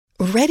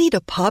Ready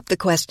to pop the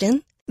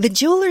question? The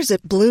jewelers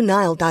at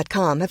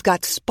BlueNile.com have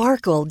got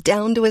sparkle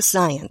down to a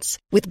science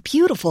with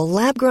beautiful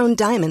lab-grown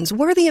diamonds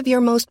worthy of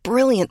your most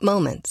brilliant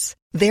moments.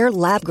 Their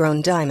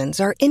lab-grown diamonds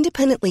are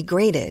independently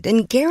graded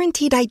and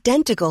guaranteed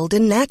identical to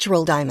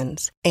natural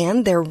diamonds,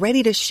 and they're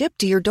ready to ship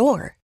to your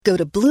door. Go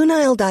to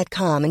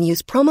BlueNile.com and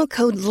use promo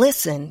code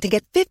LISTEN to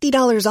get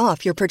 $50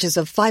 off your purchase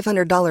of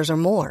 $500 or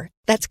more.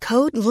 That's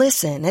code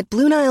LISTEN at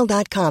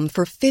BlueNile.com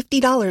for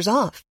 $50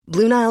 off.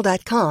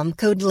 BlueNile.com,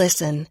 code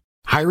LISTEN.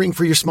 Hiring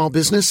for your small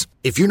business?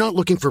 If you're not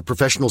looking for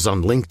professionals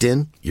on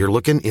LinkedIn, you're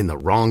looking in the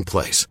wrong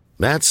place.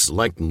 That's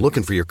like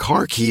looking for your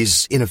car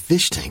keys in a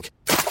fish tank.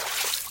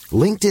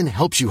 LinkedIn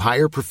helps you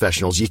hire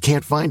professionals you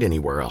can't find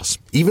anywhere else,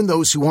 even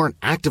those who aren't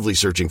actively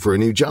searching for a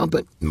new job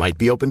but might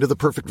be open to the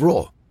perfect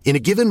role. In a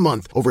given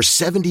month, over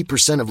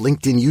 70% of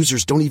LinkedIn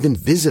users don't even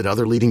visit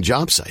other leading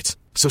job sites.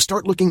 So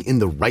start looking in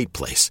the right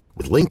place.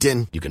 With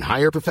LinkedIn, you can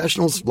hire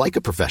professionals like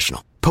a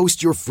professional.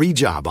 Post your free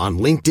job on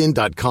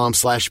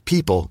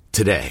linkedin.com/people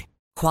today.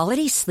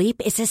 Quality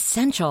sleep is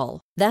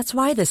essential. That's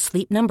why the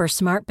Sleep Number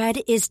Smart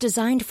Bed is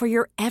designed for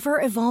your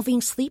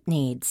ever-evolving sleep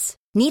needs.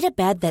 Need a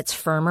bed that's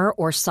firmer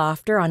or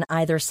softer on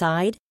either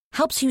side?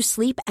 Helps you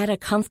sleep at a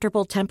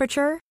comfortable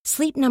temperature?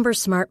 Sleep Number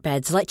Smart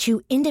Beds let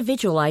you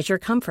individualize your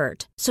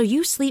comfort, so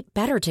you sleep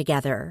better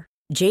together.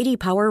 J.D.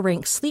 Power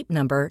ranks Sleep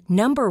Number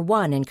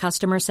 #1 in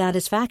customer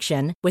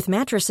satisfaction with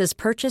mattresses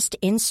purchased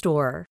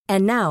in-store.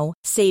 And now,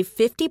 save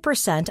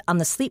 50% on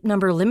the Sleep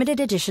Number Limited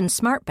Edition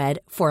Smart Bed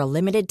for a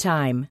limited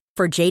time.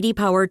 For J.D.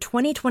 Power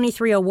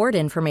 2023 award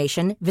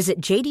information,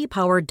 visit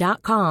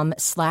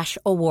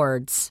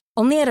jdpower.com/awards.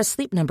 Only at a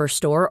Sleep Number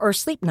store or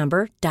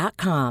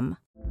sleepnumber.com.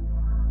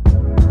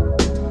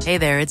 Hey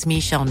there, it's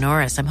Michelle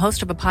Norris. I'm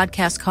host of a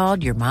podcast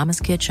called Your Mama's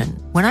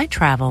Kitchen. When I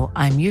travel,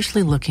 I'm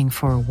usually looking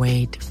for a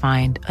way to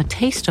find a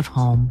taste of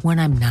home when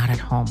I'm not at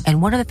home.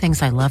 And one of the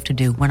things I love to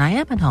do when I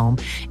am at home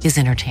is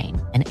entertain.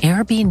 And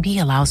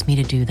Airbnb allows me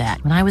to do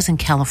that. When I was in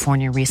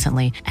California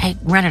recently, I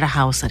rented a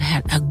house that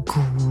had a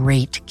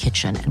great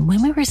kitchen. And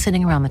when we were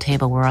sitting around the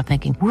table, we were all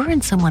thinking, we're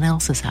in someone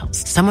else's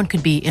house. Someone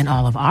could be in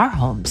all of our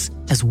homes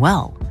as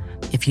well.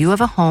 If you have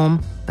a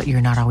home, but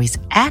you're not always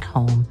at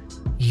home,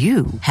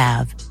 you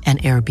have an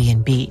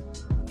Airbnb.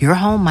 Your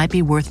home might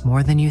be worth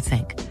more than you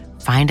think.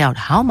 Find out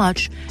how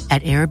much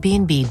at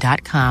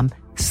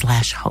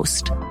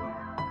airbnb.com/host.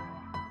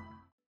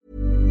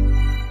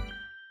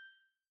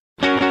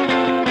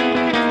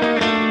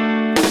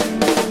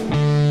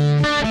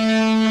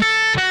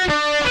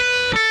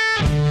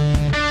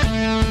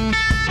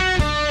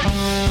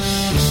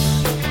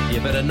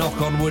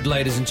 Knock on wood,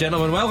 ladies and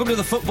gentlemen. Welcome to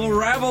the Football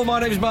Ramble. My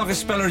name is Marcus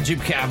Speller and Jim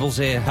Campbell's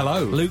here.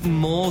 Hello. Luton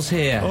Moore's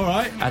here. All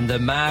right. And the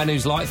man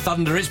who's like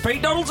thunder, it's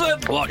Pete Donaldson.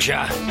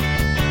 Watcha.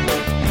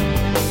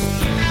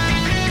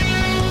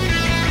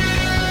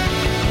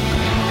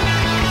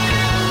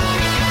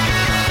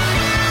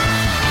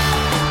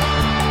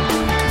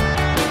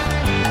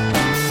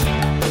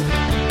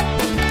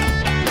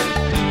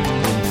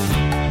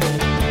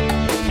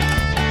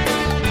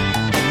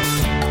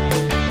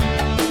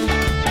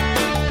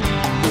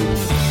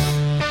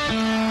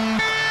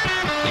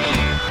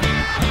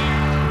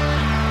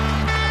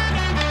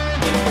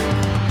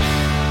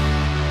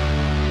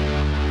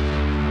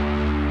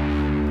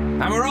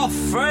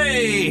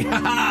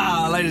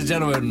 Ladies and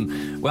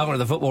gentlemen, welcome to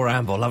the Football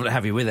Ramble. Lovely to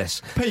have you with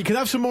us. Pete, can I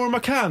have some more of my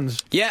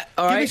cans? Yeah,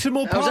 all right. Give me some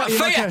more party.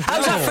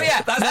 How's that for you?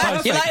 That's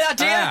perfect. You like that,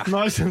 do you?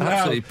 Nice and loud.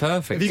 Absolutely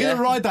perfect. If you're going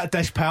to ride that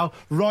desk, pal,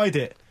 ride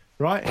it.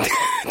 Right?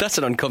 That's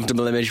an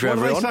uncomfortable image for what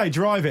everyone. What do they say?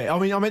 Drive it. I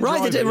meant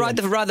ride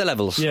the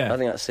levels. Yeah. I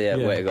think that's the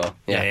way to go.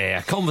 Yeah.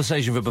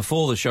 Conversation for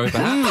before the show,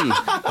 perhaps.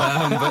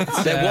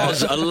 But there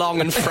was a long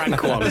and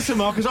frank one. Listen,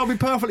 Marcus, I'll be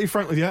perfectly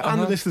frank with you and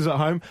the listeners at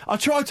home. I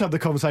tried to have the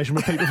conversation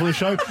with Pete before the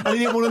show, and he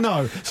didn't want to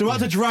know, so I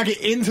had to drag it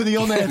into the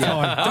on-air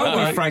time. Don't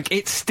worry, Frank.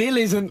 It still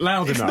isn't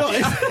loud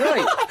enough.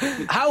 Right.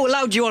 How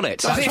loud do you want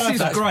it? This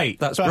is great.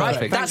 That's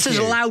perfect. That's as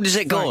loud as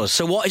it goes.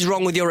 So what is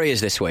wrong with your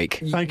ears this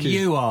week? Thank you.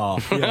 You are.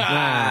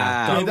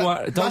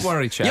 Don't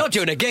worry, chap. You're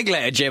doing a gig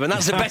later, Jim, and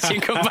that's the best you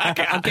can come back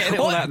at. I'm getting it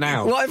all out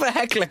now. What if a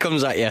heckler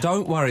comes at you?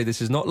 Don't worry,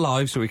 this is not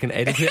live, so we can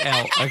edit it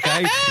out,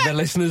 okay? The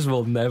listeners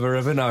will never,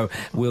 ever know,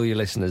 will you,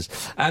 listeners?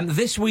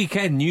 This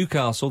weekend,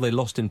 Newcastle, they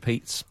lost in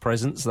Pete's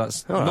presence.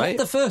 That's not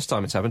the first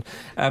time it's happened.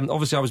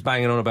 Obviously, I was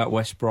banging on about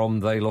West Brom.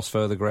 They lost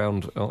further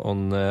ground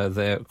on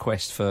their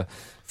quest for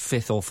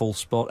fifth or full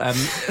spot.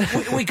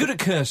 We're good at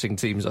cursing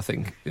teams, I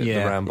think, at the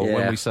Ramble,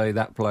 when we say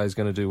that player's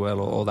going to do well,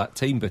 or that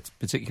team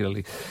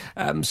particularly.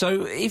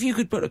 So if you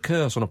could put a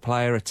curse on a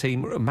player, a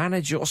team, a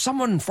manager, or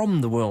someone from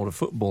the world of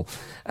football,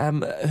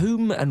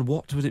 whom and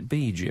what would it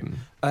be, Jim?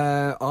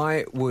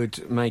 I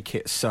would make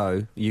it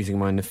so, using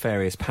my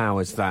nefarious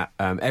powers, that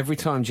every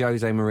time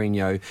Jose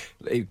Mourinho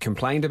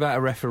complained about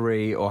a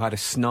referee or had a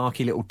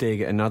snarky little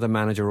dig at another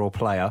manager or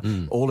player,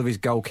 all of his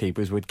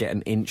goalkeepers would get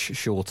an inch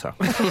shorter.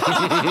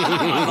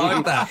 I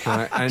like that.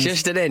 Right, and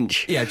Just an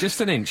inch. yeah,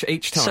 just an inch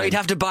each time. So he'd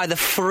have to buy the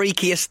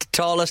freakiest,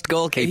 tallest He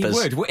goalkeepers.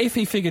 would, well, if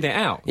he figured it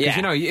out. Because,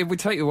 Yeah. it would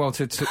take you a while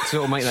to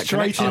sort of make that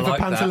Straight connection. in for like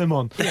that.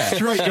 Pantilimon. Yeah.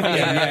 Straight in.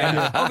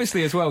 Yeah.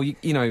 Obviously, as well, you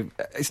know,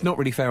 it's not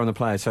really fair on the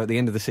players. So at the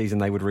end of the season,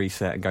 they would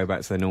reset and go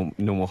back to their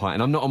normal height.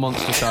 And I'm not a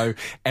monster, so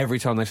every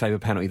time they save a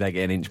penalty, they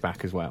get an inch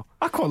back as well.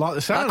 I quite like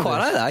the sound. I quite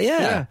of this. like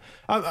that, yeah.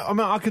 I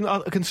mean, I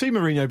can see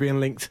Mourinho being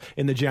linked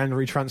in the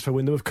January transfer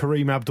window with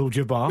Kareem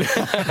Abdul-Jabbar.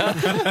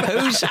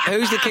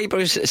 Who's the keeper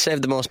who's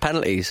saved the most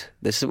penalties?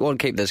 This is one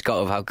keeper that's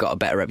got a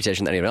better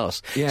reputation than anyone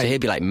else. Yeah. So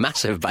he'd be like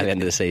massive by the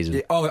end of the season.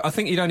 Yeah, I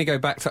think you'd only go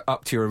back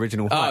up to your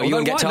original height. you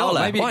wouldn't Although, get why not? taller.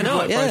 Maybe Why it could not?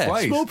 work Yeah. both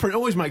ways. Small print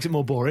always makes it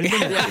more boring,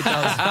 doesn't it?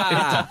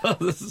 It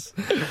does.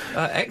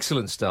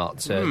 Excellent start,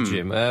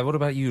 Jim. What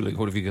about you, Luke?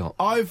 What have you got?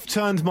 I've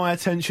turned my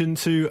attention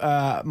to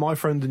my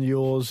friend and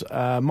yours,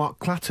 Mark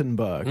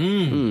Clattenburg,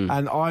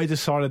 and I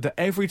decided that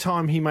every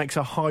time he makes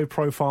a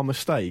high-profile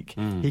mistake,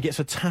 he gets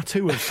a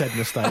tattoo of said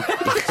mistake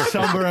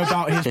somewhere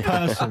about his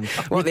person.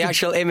 What, the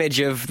actual image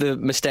of the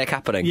mistake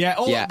happening? Yeah,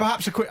 or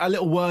perhaps a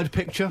little word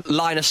picture.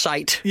 Line of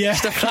sight. Yeah,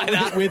 Stuff like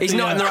that. With He's the,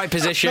 not in the right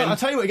position. No, I'll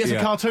tell you what, he gets a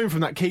cartoon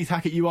from that Keith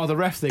Hackett "You Are the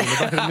Ref" thing in the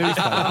back of the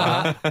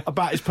newspaper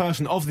about his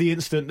person, of the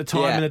instant, the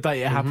time and the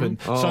date it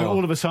happened. So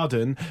all of a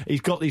sudden,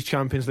 he's got these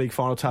Champions League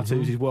final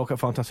tattoos, these World Cup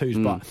final tattoos,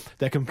 but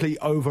they're completely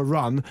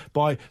overrun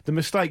by the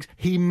mistakes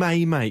he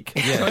may make.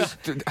 Yes.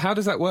 How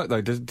does that work,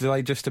 though? Do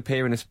they just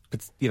appear in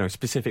a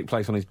specific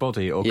place on his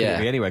body, or could it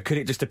be anywhere? Could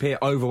it just appear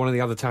over one of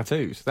the other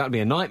tattoos? That would be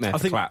a nightmare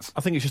for Clats.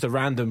 I think it's just a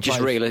random Just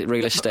place.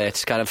 real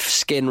estate, kind of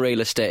skin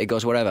real estate. It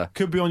goes wherever.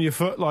 Could be on your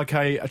foot, like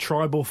a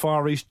tribal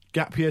Far East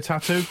gap year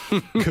tattoo.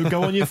 Could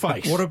go on your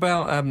face. What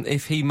about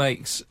if he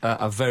makes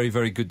a very,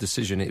 very good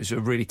decision? It was a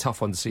really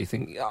tough one to see. You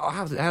think,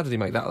 how did he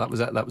make that?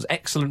 That was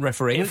excellent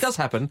refereeing. It does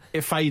happen.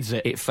 It fades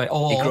it. He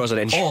grows an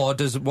inch. Or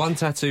does one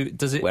tattoo,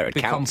 does it Where it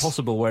become counts.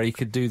 possible where he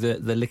could do the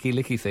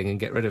licky thing and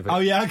get rid of it? Oh,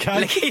 yeah,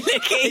 okay. Licky,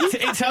 licky.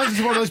 It turns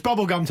into one of those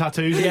bubblegum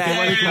tattoos. Yeah,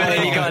 and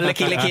then you got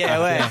licky, licky it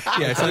away.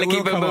 Yeah, so licky, it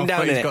will boom, come boom off, down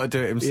but in he's it. got to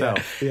do it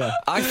himself. Yeah.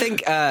 I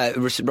think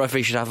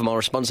referees should have more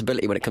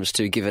responsibility when it comes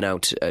to giving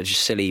out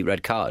just silly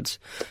red cards.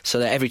 So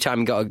that every time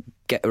you got to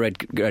get a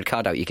red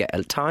card out, you get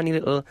a tiny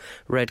little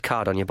red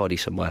card on your body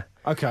somewhere.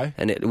 Okay.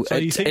 And it So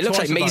you think looks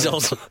like twice about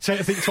measles. it. So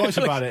you think twice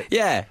about it.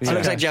 Yeah, it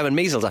looks like German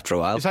measles after a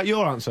while. Is that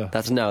your answer?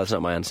 That's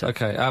not my answer.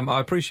 Okay, I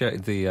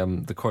appreciated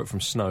the quote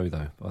from Snow,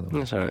 though, by the way.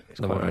 That's all right. It's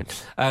No, quite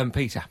right. right.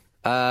 Peter.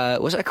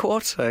 Was it a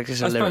quote? I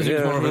suppose it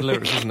was more of a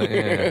lyric, isn't it?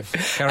 Yeah.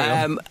 Carry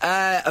on.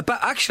 But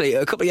actually,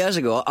 a couple of years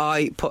ago,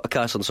 I put a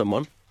curse on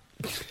someone.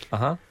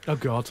 Uh-huh. Oh,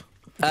 God.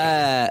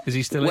 Is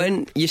he still in?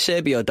 When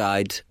Eusebio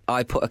died,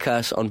 I put a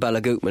curse on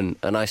Bela Gutmann,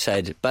 and I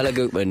said, Bela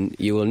Gutmann,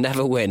 you will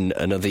never win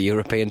another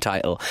European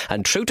title.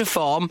 And true to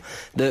form,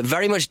 the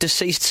very much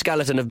deceased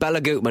skeleton of Bela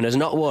Gutmann has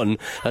not won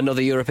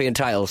another European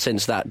title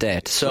since that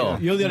date. So,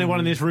 You're the only one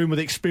in this room with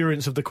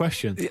experience of the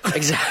question.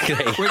 exactly.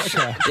 Which puts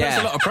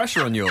a lot of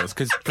pressure on yours,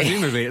 because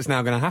presumably it's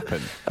now going to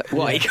happen.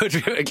 What, he could,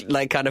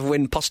 kind of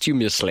win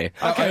posthumously.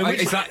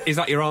 Is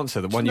that your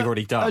answer, the one you've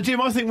already done? Jim,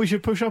 I think we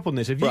should push up on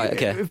this. If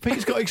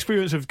Pete's got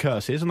experience of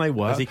curses and they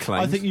work, As he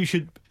claims. I think you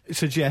should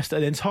suggest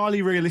an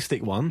entirely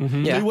realistic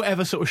one. Yeah. Do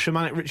whatever sort of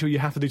shamanic ritual you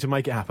have to do to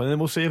make it happen, and then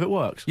we'll see if it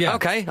works. Yeah.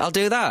 Okay, I'll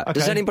do that.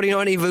 Does Okay. anybody know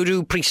any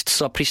voodoo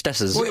priests or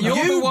priestesses? Well, you're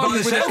the one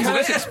with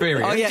this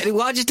experience. Oh, yeah,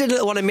 well, I just did a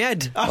little one in my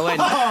head. I went,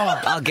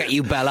 I'll get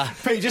you, Bella.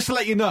 Pete, just to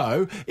let you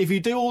know, if you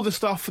do all the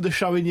stuff for the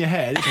show in your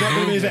head, it's not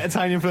going to be as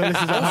entertaining for the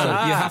listeners at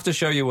home. You have to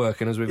show your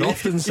work, and as we've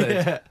often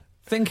said... Yeah.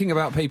 Thinking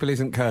about people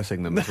isn't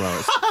cursing them as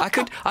well. I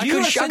could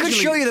essentially-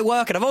 show you the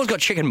work, and I've always got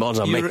chicken bones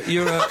on me.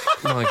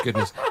 My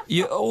goodness.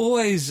 You're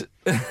always...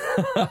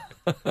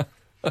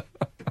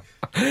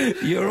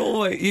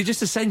 You're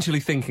just essentially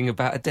thinking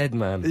about a dead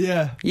man.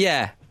 Yeah.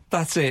 Yeah.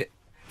 That's it.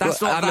 That's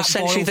Well, what I'm that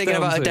essentially boils thinking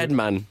down about to. a dead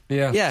man.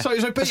 Yeah. Yeah. So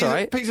that's all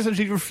right. Pete's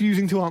essentially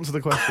refusing to answer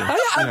the question.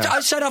 I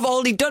said I've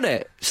already done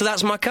it, so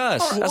that's my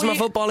curse. That's my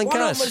footballing Why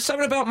not? curse.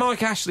 Something about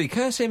Mike Ashley.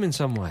 Curse him in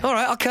some way. All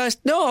right, I'll curse.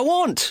 No, I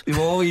won't.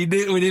 Oh, we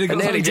nearly I got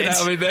nearly something did.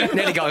 out of it there.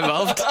 Nearly got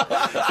involved.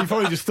 You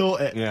probably just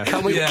thought it. Yeah.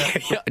 Can we? Yeah.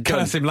 Done.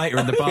 Curse him later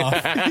in the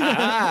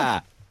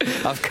bath.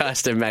 I've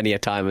cursed him many a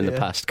time in the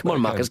past. Come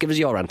on, Marcus, give us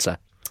your answer.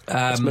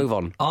 Let's move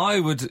on.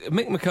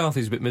 Mick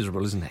McCarthy's a bit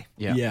miserable, isn't he?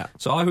 Yeah.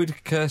 So I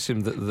would curse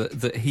him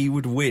that he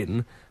would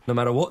win no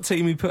matter what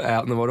team he put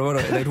out, no matter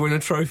what, they'd win a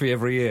trophy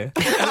every year.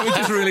 It would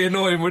just really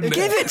annoy him, wouldn't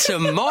Give it? it to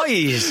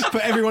Moyes.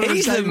 But every one of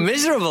He's his the games-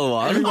 miserable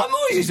one.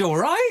 Moyes is all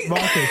right.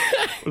 Marcus,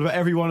 what about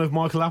every one of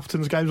Michael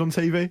Appleton's games on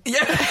TV?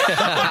 Yeah.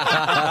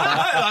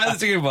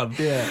 That's a good one.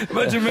 Yeah.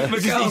 Imagine Mick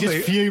He's McCarthy.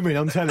 just fuming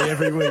on telly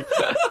every week.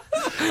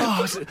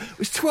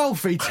 It's 12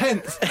 v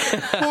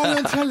 10th. Why are we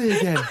on telly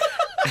again?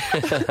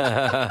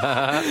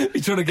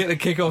 You're trying to get the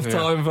kick-off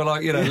time for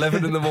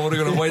 11 in the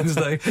morning on a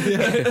Wednesday.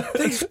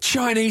 These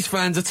Chinese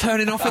fans are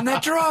turning off in their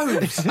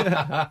droves.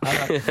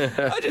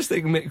 I just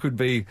think Mick would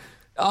be...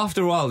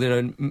 After a while,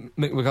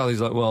 Mick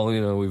McCarthy's like, well,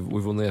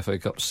 we've won the FA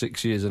Cup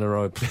 6 years in a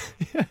row.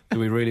 Do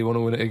we really want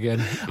to win it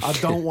again? I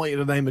don't want you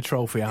to name a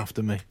trophy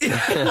after me.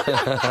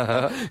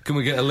 Can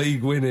we get a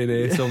league win in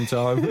here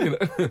sometime?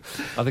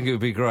 I think it would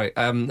be great.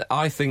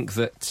 I think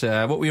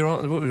that... What were you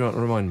on?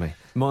 Remind me.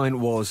 Mine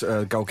was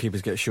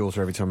goalkeepers get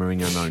shorter every time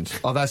Mourinho moans.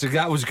 Oh,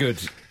 that was good.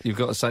 You've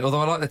got to say. Although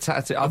I like the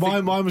tattoo.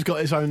 Mine was got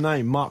its own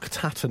name, Mark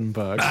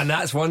Tattenberg. And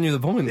that's won you the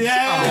points.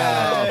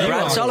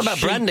 Yeah! It's all about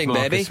branding,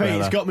 baby. Pete,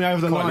 it's got me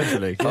over the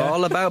line. Yeah.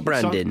 All about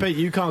branding. So, Pete,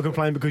 you can't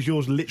complain because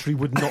yours literally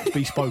would not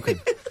be spoken.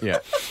 Yeah.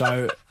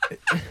 So...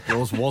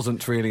 Yours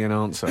wasn't really an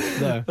answer.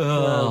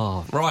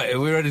 No. Right, are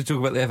we ready to talk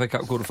about the FA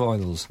Cup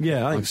quarter-finals?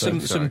 Yeah, I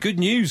think some good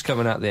news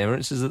coming out of the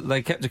Emirates is that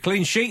they kept a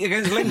clean sheet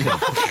against Lincoln.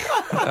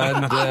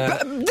 And,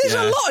 there's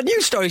a lot of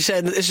news stories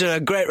saying that this is a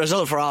great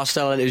result for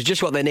Arsenal and it was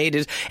just what they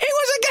needed. It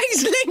was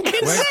against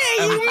Lincoln City,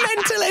 you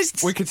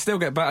mentalists! We could still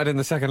get battered in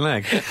the second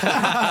leg.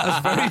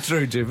 That's very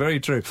true, Jim, very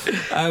true.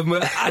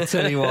 I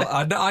tell you what,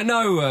 I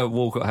know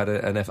Walcott had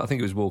an effort. I think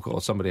it was Walcott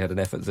or somebody had an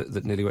effort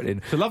that nearly went in.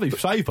 It's a lovely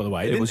save, by the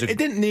way. It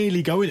didn't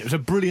nearly go in. It was a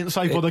brilliant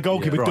save by the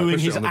goalkeeper doing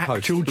his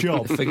actual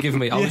job. Forgive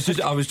me, I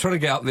was trying to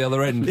get up the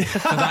other end.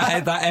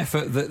 that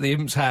effort that the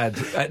Imps had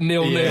at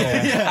 0-0.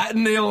 At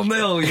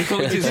 0-0, you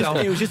thought to yourself...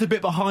 It was just a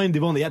bit behind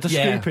him, he had to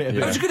scoop it a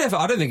bit. It was a good effort.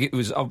 I don't think it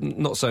was...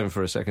 I'm not saying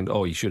for a second,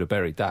 you should have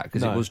buried that,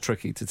 because it was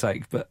tricky to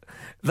take, but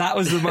that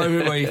was the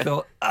moment where you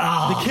thought,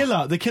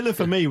 The killer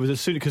for me was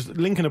as soon... Because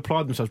Lincoln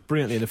applied themselves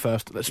brilliantly in the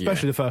first...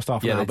 Especially the first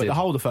half but the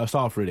whole of the first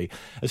half, really.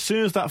 As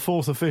soon as that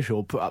fourth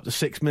official put up the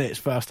 6 minutes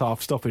first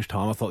half stoppage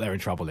time, I thought they're in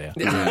trouble here.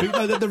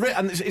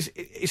 And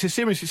it's a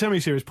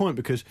semi-serious point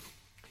because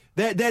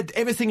they're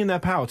everything in their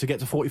power to get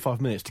to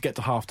 45 minutes, to get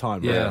to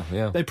half-time. Right?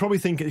 Yeah. They probably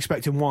think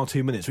expecting 1 or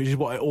 2 minutes, which is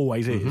what it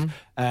always is.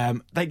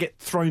 They get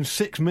thrown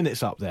 6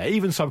 minutes up there.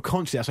 Even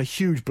subconsciously, that's a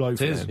huge blow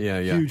for them. Yeah.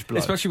 Huge blow.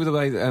 Especially with the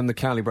way the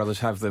Cowley brothers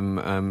have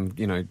them,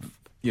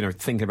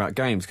 thinking about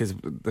games, because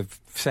they've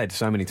said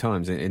so many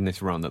times in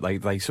this run that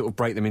they sort of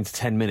break them into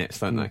 10 minutes,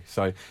 don't they?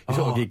 So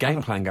your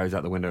game plan goes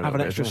out the window. Have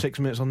an extra 6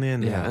 minutes on the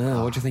end.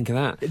 Yeah. What do you think of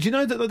that? Do you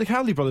know that the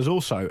Cowley brothers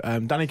also,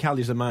 Danny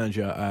Cowley's the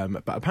manager,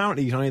 but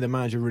apparently he's only the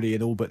manager really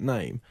in all but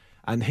name.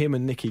 And him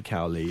and Nicky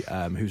Cowley,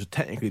 who's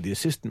technically the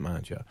assistant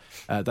manager,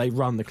 they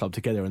run the club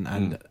together.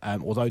 And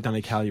although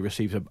Danny Cowley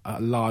receives a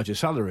larger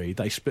salary,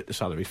 they split the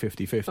salary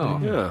 50-50.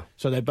 Oh, yeah.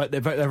 So they're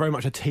very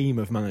much a team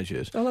of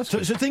managers. Oh, so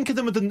think of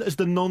them as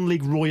the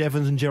non-league Roy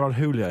Evans and Gerard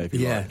Houllier, if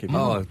you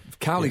like.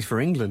 Cowley's for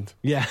England.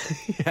 Yeah.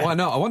 Why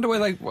not? I wonder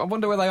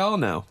where they are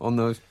now on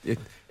those.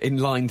 In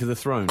line to the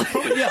throne.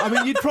 Probably, I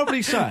mean, you'd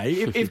probably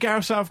say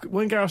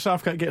when Gareth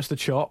Southgate gets the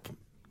chop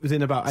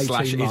within about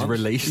 18 months. Is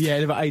released. Yeah,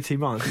 in about 18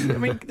 months. I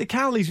mean, the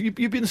Cowleys, you've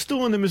been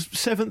installing them as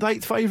 7th,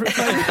 8th favourite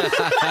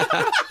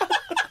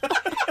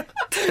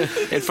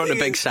in front of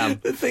Big Sam.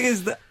 The thing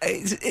is that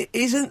it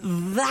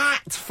isn't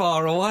that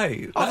far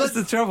away. That's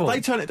the trouble.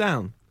 They turn it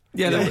down.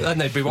 Yeah, and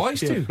they'd be wise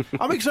to.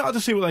 I'm excited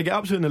to see what they get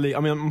up to in the league.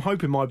 I mean, I'm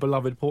hoping my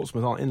beloved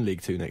Portsmouth aren't in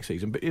League 2 next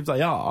season, but if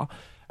they are...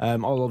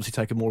 I'll obviously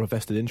take a more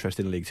vested interest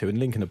in League 2, and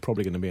Lincoln are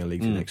probably going to be in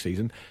League 2 next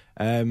season.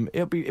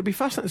 It'll be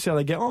fascinating to see how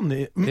they get on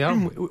in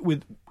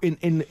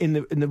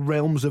the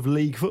realms of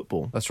league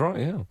football. That's right,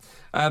 yeah.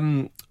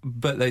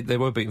 But they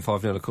were beaten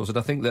 5-0, of course, and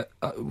I think that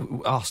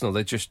Arsenal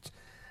they just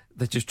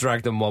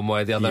dragged them one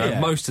way or the other. Yeah,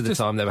 most of the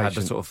time they had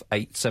the sort of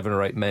 7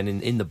 or 8 men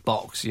in the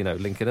box,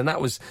 Lincoln, and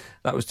that was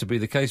to be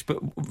the case.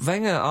 But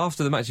Wenger,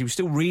 after the match, he was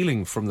still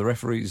reeling from the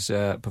referee's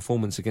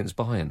performance against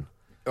Bayern.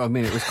 I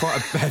mean, it was quite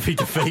a heavy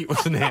defeat,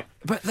 wasn't it?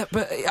 But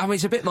I mean,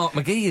 it's a bit Mark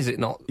McGee, is it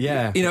not?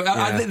 Yeah.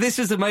 This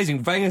is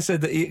amazing. Wenger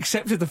said that he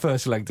accepted the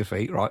first leg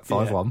defeat, right,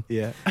 5-1.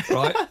 Yeah.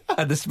 Right?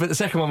 But the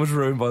second one was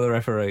ruined by the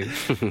referee.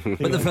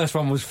 But the first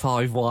one was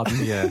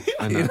 5-1. Yeah.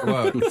 I know.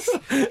 Well,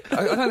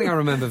 I don't think I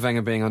remember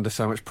Wenger being under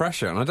so much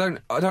pressure, and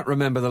I don't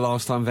remember the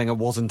last time Wenger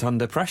wasn't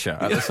under pressure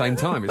at the same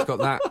time. It's got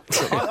that.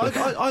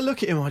 I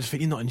look at him and I just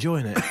think, you're not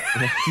enjoying it.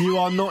 You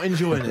are not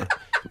enjoying it.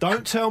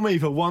 Don't tell me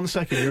for 1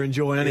 second you're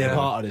enjoying any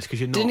part of this, because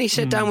you're not. Didn't he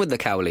sit down with the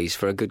Cowleys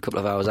for a good couple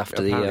of hours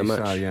after the match?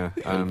 So, yeah.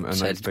 And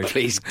said,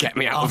 please get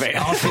me out of it.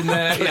 Asking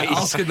their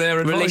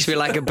advice. Release me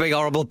like a big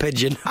horrible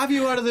pigeon. Have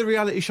you heard of the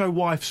reality show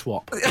Wife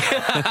Swap?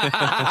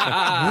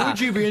 Would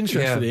you be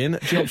interested in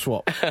Job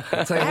Swap?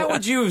 How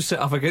would you have set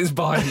up against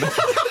Bayern?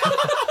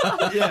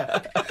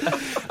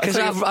 Because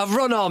I've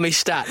run all my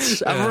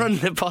stats. I've run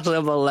the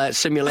possible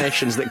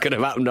simulations that could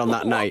have happened on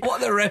that night.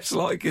 What are the refs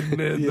like in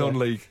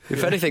non-league?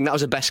 If anything, that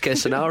was a best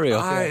case scenario.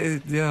 I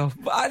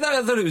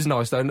thought it was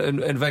nice though,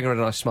 and Wenger had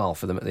a nice smile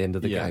for them at the end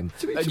of the game.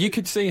 You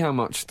could see how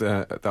much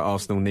that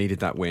Arsenal needed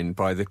that win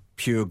by the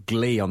pure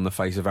glee on the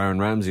face of Aaron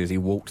Ramsey as he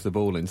walked the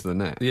ball into the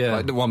net. Yeah,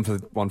 like the one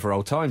for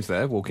old times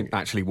there,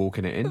 actually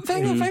walking it in.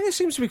 Wenger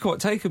seems to be quite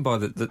taken by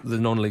the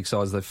non-league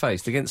sides they've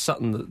faced against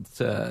Sutton.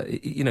 That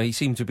he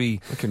seemed to be...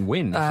 They can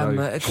win.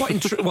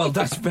 Quite well,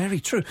 that's very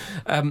true.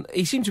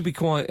 He seemed to be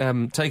quite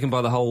taken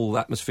by the whole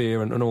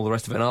atmosphere and all the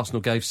rest of it. And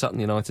Arsenal gave Sutton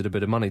United a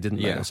bit of money,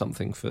 didn't they, or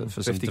something for some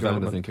 50 development?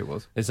 grand, I think it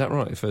was. Is that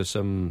right? For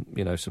some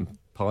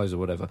pies or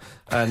whatever.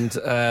 And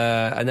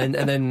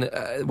then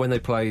when they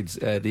played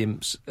the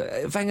Imps,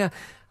 Wenger.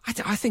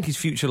 I think his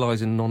future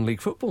lies in non-league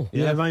football.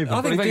 Yeah, maybe.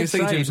 I think Wenger's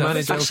thinking to himself,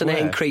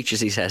 fascinating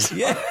creatures, he says.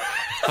 Yeah.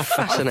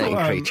 Fascinating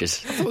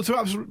creatures. I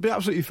thought to be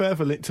absolutely fair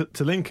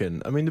to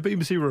Lincoln, I mean, the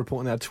BBC were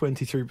reporting they had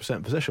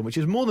 23% possession, which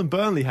is more than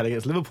Burnley had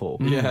against Liverpool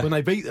when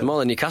they beat them. More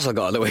than Newcastle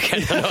got at the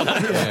weekend.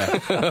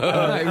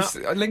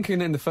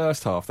 Lincoln in the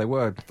first half, they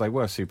were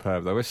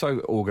superb. They were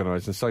so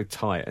organised and so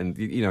tight. And,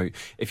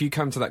 if you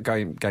come to that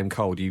game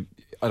cold,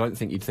 I don't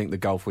think you'd think the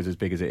gulf was as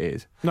big as it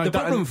is. No, the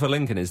problem for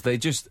Lincoln is they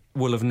just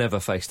will have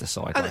never faced a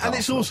side like and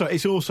it's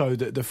also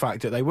the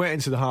fact that they went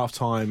into the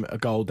half-time a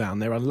goal down.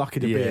 They're unlucky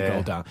to be a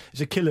goal down.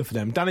 It's a killer for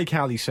them. Danny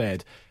Cowley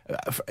said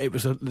it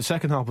was the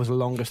second half was the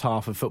longest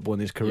half of football in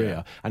his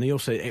career, and he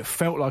also it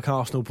felt like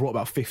Arsenal brought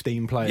about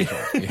 15 players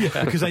on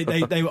because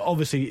they were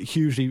obviously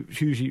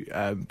hugely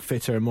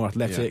fitter and more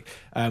athletic.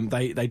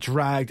 They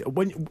dragged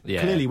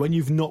clearly when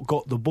you've not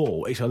got the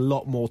ball, it's a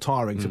lot more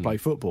tiring to play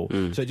football.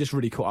 So it just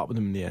really caught up with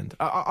them in the end.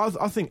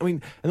 I think. I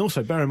mean, and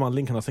also bear in mind,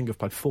 Lincoln I think have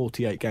played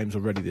 48 games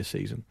already this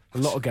season. A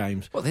lot of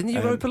games. Well, then the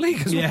Europa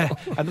League as well. Yeah,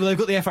 and they've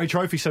got the FA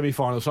Trophy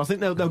semi-final, so I think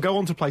they'll go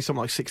on to play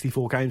something like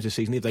 64 games this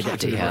season if they get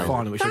to the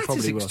final, which they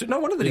probably will. No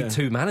wonder they need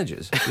two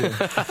managers.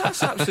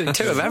 That's absolutely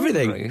two of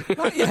everything.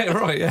 Yeah,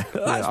 right. Yeah,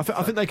 I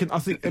think they can. I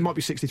think it might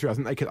be 63.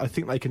 I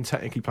think they can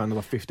technically play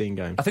another 15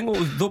 games. I think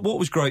what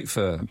was great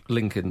for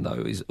Lincoln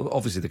though is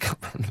obviously the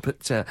cup run, but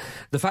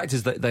the fact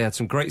is that they had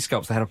some great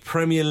scalps. They had a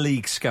Premier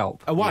League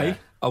scalp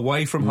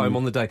away from home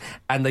on the day,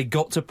 and they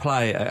got to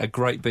play at a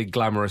great big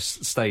glamorous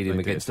stadium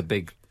against a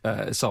big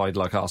side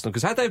like Arsenal.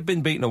 Because had they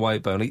been beaten away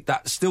at Burnley,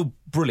 that's still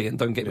brilliant.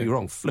 Don't get me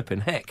wrong,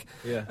 flipping heck.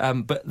 Yeah.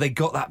 But they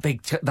got that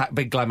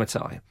big glamour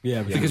tie.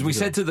 Yeah. Because we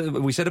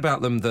said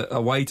about them that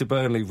away to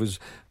Burnley was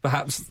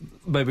perhaps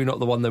maybe not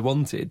the one they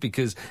wanted,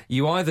 because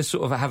you either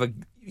sort of have a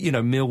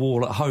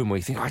Millwall at home where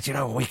you think,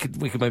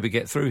 we could maybe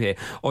get through here,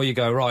 or you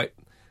go right.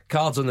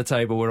 Cards on the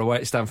table, we're away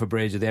at Stamford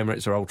Bridge or the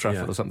Emirates or Old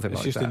Trafford or something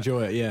like that. Just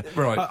enjoy it, yeah.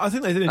 Right. I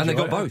think they did enjoy it. And they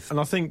got both. And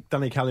I think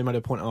Danny Cowley made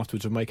a point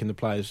afterwards of making the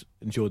players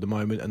enjoy the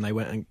moment, and they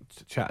went and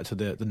chatted to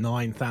the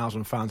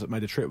 9,000 fans that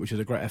made the trip, which is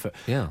a great effort.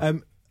 Yeah.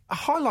 A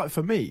highlight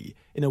for me,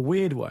 in a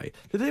weird way,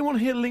 did anyone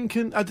hear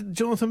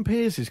Jonathan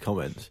Pearce's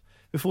comments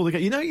before the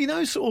game? You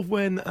know sort of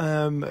when...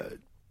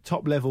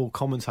 top-level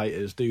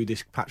commentators do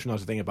this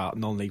patronising thing about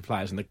non-league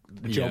players and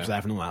the jobs they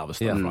have and all that other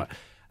stuff,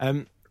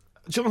 right?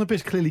 Jonathan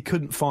Pearce clearly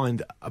couldn't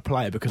find a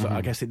player because I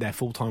guess they're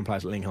full-time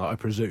players at Lincoln, I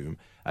presume.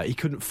 He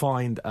couldn't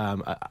find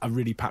a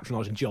really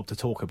patronising job to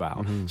talk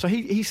about. So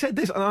he said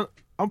this, and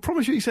I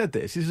promise you he said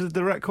this. This is a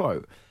direct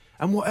quote.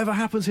 And whatever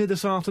happens here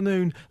this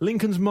afternoon,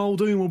 Lincoln's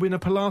Muldoon will be in a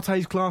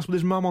Pilates class with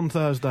his mum on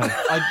Thursday.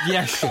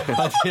 Yes. So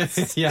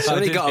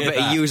they got a bit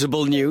of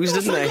usable news,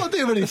 didn't they? They got to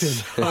do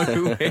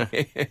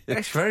anything.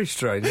 That's very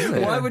strange, isn't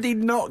it? Why would he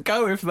not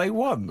go if they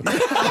won?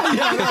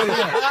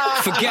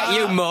 Forget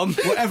you, Mum.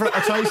 Whatever,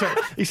 I'll tell you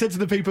something. He said to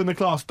the people in the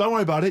class, don't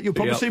worry about it, you'll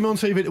probably see me on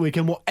TV at the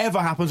weekend. Whatever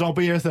happens, I'll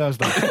be here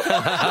Thursday.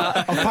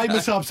 I've paid my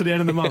subs to the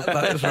end of the month.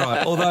 That's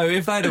right. Although,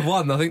 if they'd have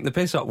won, I think the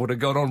piss-up would have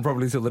gone on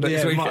probably till the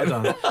next weekend. Might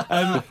have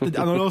done. And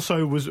I also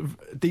was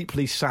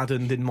deeply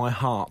saddened in my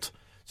heart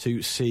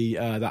to see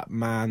that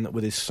man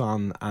with his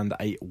son and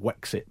a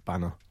Wexit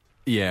banner.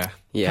 Yeah.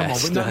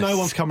 Yes. Come on, no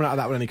one's coming out of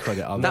that with any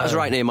credit. That was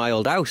right near my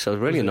old house. I was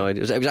really annoyed.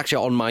 It was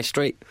actually on my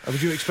street.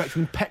 Would you expect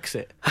him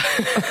Pexit?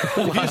 If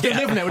you used to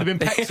live in it, would have been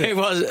Pexit. It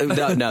was.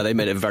 No, they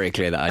made it very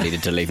clear that I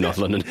needed to leave North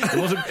London.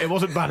 It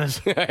wasn't banners.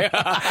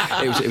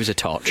 It was a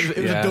torch. It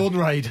was a dawn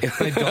raid.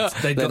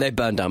 They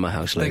burned down my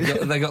house.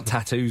 They got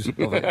tattoos of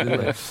it,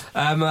 didn't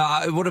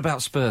they? What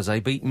about Spurs?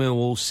 They beat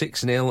Millwall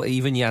 6-0.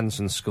 Even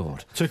Janssen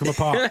scored. Took them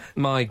apart.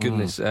 My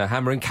goodness.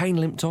 Hammer and Kane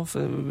limped off.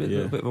 A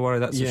bit of a worry.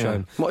 That's a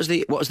shame. What was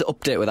the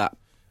update with that?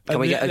 Can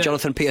we get a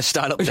Jonathan Pearce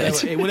style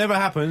update? Whatever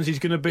happens, he's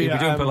going to be doing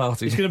Pilates.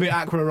 He's going to be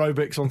aqua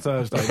aerobics on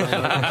Thursday.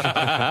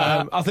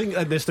 I think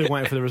they're still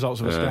waiting for the results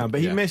of a scan,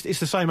 but he missed. It's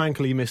the same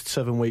ankle he missed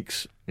 7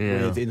 weeks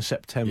with in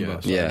September.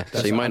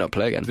 So he might not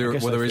play again. There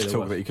is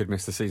talk that he could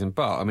miss the season,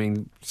 but I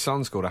mean,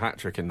 Son scored a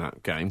hat-trick in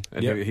that game,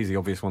 and he's the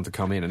obvious one to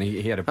come in, and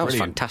he had a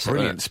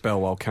brilliant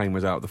spell while Kane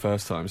was out the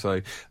first time.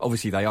 So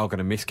obviously they are going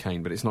to miss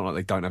Kane, but it's not like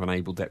they don't have an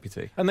able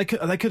deputy. And they could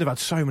have had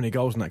so many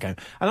goals in that game.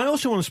 And I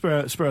also want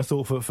to spur a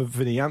thought for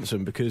Vinnie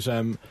Janssen, because there's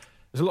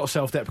a lot of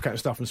self-deprecating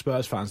stuff from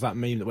Spurs fans. That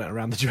meme that went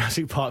around the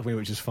Jurassic Park meme,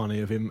 which is funny,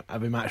 of him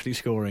actually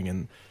scoring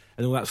and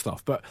all that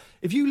stuff. But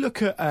if you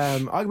look at,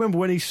 I remember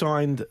when he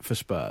signed for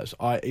Spurs,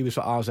 he was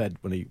at RZ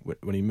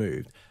when he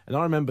moved, and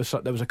I remember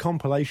there was a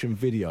compilation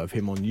video of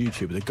him on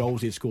YouTube of the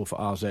goals he'd scored for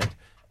RZ.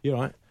 You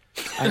all right?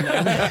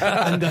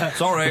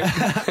 Sorry.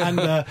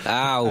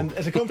 And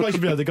it's a compilation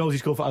video of the goals he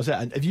scored for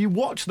RZ. And if you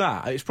watch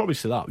that, it's probably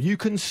still up. You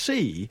can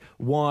see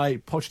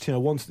why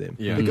Pochettino wanted him.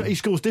 Yeah. He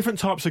scores different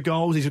types of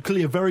goals. He's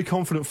clearly a very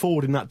confident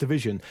forward in that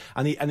division,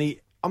 and he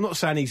I'm not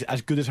saying he's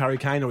as good as Harry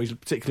Kane or he's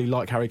particularly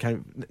like Harry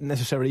Kane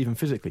necessarily even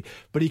physically,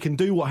 but he can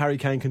do what Harry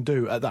Kane can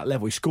do at that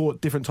level. He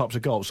scored different types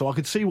of goals, so I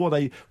could see why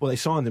they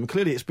signed him.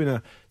 Clearly, it's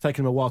been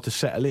taken him a while to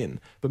settle in,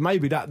 but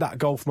maybe that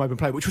goal from open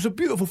play, which was a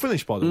beautiful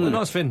finish by the way,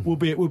 nice fin, will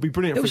be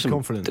brilliant for his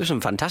confidence. There were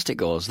some fantastic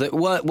goals that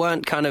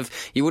weren't kind of.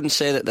 You wouldn't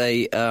say that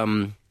they.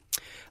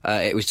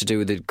 It was to do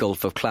with the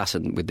gulf of class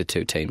and with the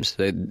two teams.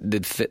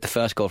 The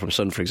first goal from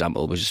Son, for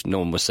example, was just no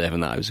one was saving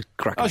that. It was a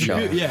cracking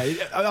shot. Yeah,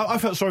 I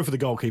felt sorry for the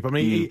goalkeeper. I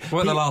mean,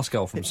 the last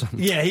goal from Son.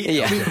 Yeah,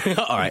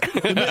 all right. The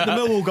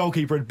Millwall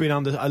goalkeeper had been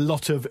under a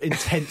lot of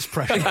intense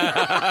pressure.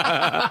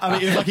 I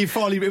mean, it was like he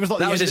finally. It was like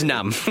that was his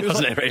nam,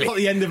 wasn't it? Really, it was like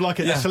the end of like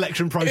a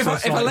selection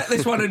process. If I let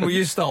this one in, will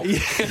you stop?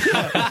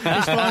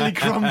 It's finally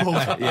crumbled.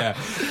 Yeah,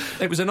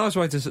 it was a nice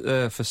way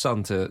for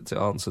Son to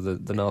answer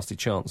the nasty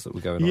chants that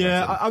were going on.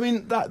 Yeah, I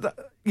mean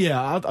that.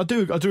 Yeah, I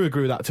do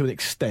agree with that to an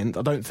extent.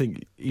 I don't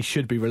think he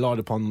should be relied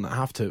upon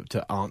have to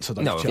answer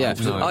those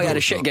challenges. No, he had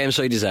a shit game,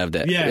 so he deserved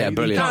it. Yeah,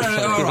 brilliant.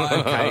 All right,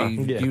 okay.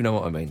 You know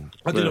what I mean.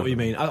 I do know what you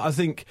mean. I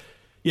think,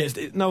 yes,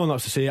 no one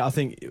likes to see it. I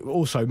think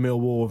also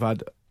Millwall have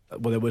had.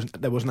 Well,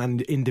 there was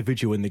an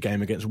individual in the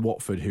game against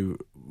Watford who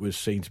was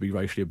seen to be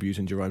racially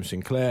abusing Jerome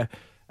Sinclair.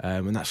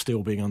 And that's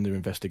still being under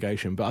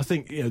investigation. But I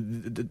think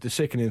the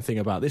sickening thing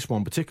about this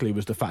one particularly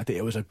was the fact that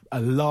it was a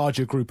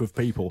larger group of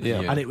people,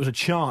 and it was a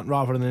chant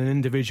rather than an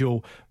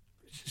individual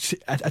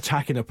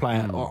attacking a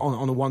player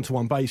on a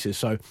one-to-one basis.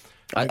 So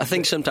I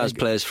think sometimes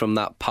players from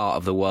that part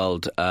of the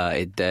world,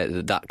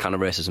 that kind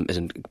of racism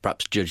isn't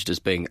perhaps judged as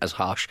being as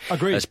harsh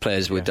as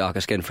players with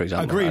darker skin, for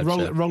example.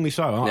 Wrongly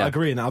so. I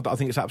agree, and I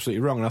think it's absolutely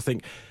wrong. And I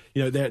think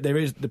there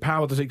is the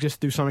power does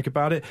exist to do something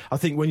about it. I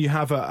think when you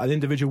have an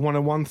individual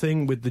one-on-one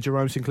thing with the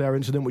Jerome Sinclair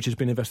incident, which has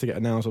been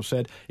investigated now, as I've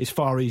said, it's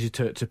far easier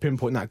to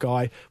pinpoint that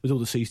guy with all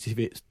the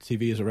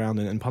CCTVs around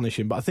and punish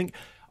him. But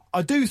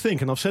I do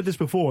think, and I've said this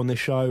before on this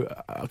show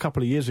a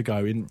couple of years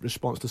ago in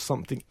response to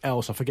something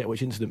else, I forget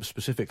which incident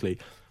specifically,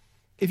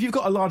 if you've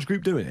got a large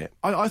group doing it,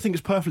 I think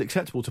it's perfectly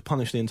acceptable to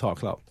punish the entire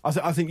club.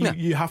 I think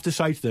you have to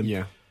say to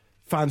them,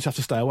 fans have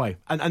to stay away.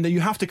 And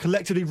you have to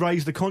collectively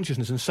raise the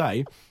consciousness and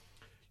say,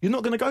 you're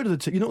not going to go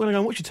to you're not going to go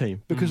and watch your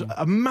team because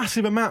a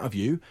massive amount of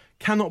you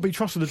cannot be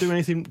trusted to do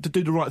anything to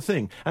do the right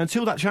thing. And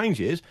until that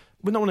changes,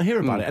 we don't want to hear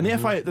about it. And the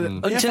FA,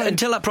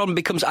 until that problem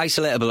becomes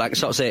isolatable, like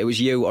sort of say it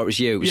was you or it was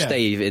you,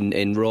 Steve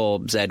in Raw,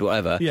 Zed,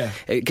 whatever.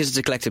 Because it's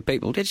a collective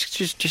people. It's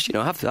just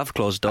have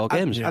closed door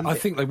games. I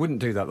think they wouldn't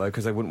do that though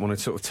because they wouldn't want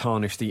to sort of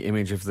tarnish the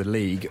image of the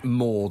league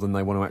more than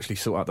they want to actually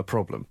sort out the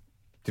problem.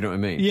 Do you know what I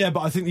mean? Yeah,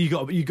 but I think you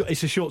got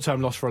it's a short-term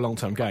loss for a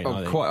long-term gain.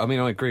 I mean,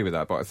 I agree with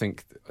that, but I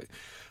think.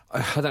 I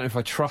don't know if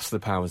I trust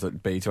the powers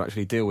that be to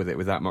actually deal with it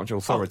with that much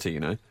authority.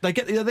 They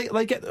get.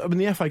 I mean,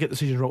 the FA get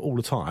decisions wrong all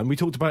the time. We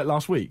talked about it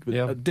last week.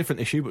 A different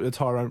issue, but the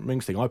Tyrone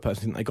Mings thing. I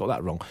personally think they got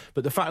that wrong.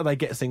 But the fact that they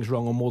get things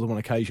wrong on more than one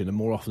occasion and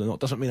more often than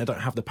not doesn't mean they don't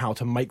have the power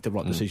to make the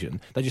right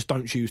decision. They just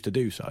don't choose to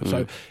do so.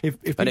 So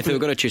if they were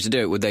going to choose to do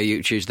it, would they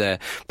choose their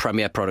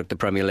premier product, the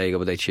Premier League, or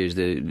would they choose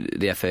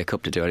the FA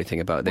Cup to do anything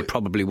about it? They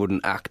probably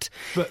wouldn't act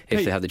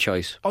if they had the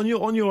choice. On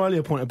your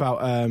earlier point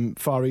about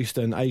Far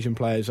Eastern Asian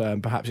players,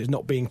 perhaps it's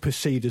not being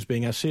perceived as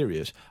being as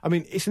serious. I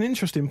mean, it's an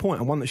interesting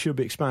point and one that should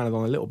be expanded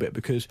on a little bit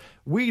because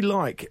we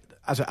like,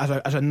 as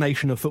a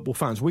nation of football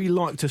fans, we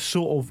like to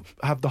sort of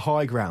have the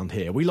high ground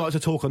here. We like to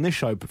talk on this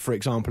show, for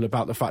example,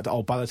 about the fact that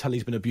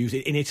Balotelli's been abused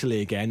in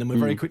Italy again, and we're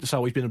very quick to say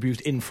he's been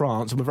abused in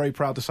France, and we're very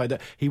proud to say that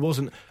he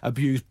wasn't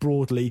abused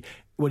broadly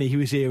when he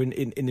was here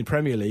in the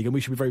Premier League, and we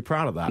should be very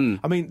proud of that.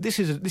 I mean, this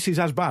is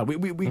as bad.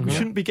 We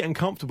shouldn't be getting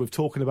comfortable with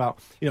talking about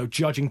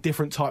judging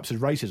different types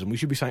of racism. We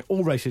should be saying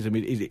all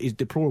racism is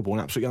deplorable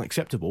and absolutely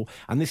unacceptable,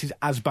 and this is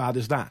as bad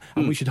as that.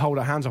 And we should hold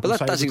our hands up. But and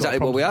say that's exactly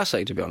what we are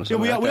saying, to be honest. Yeah,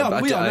 we are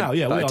now.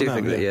 Yeah, I do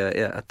think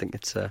that. I think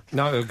it's a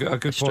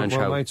good point.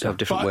 Well made, how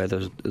different way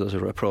those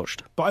are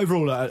approached. But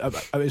overall,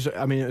 it was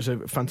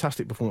a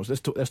fantastic performance.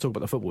 Let's talk about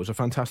the football. It was a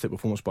fantastic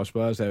performance by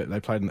Spurs. They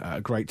played at a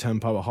great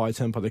tempo, a high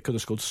tempo. They could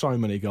have scored so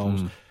many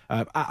goals.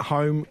 At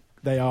home,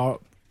 they are,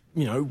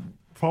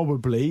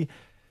 probably,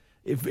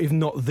 if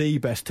not the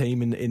best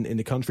team in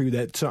the country.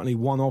 They're certainly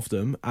one of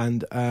them,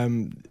 and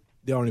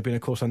the irony being,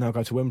 of course, they now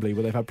go to Wembley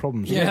where they've had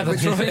problems. Yeah,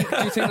 that's right. Do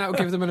you think that would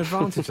give them an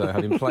advantage, though,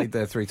 having played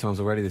there 3 times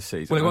already this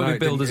season? Well, it won't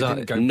be billed as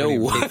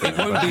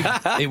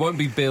it won't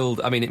be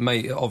billed. I mean, it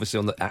may obviously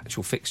on the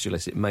actual fixture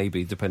list, it may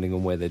be depending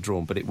on where they're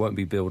drawn, but it won't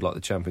be billed like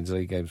the Champions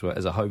League games where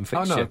as a home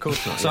fixture. Oh no, of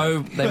course not. So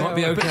they might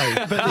be okay.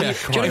 Do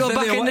you want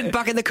to go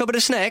back in the cupboard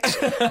of snakes?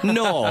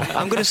 No,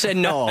 I'm going to say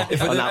no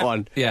on that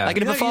one. Yeah, are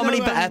going to perform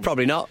any better?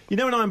 Probably not.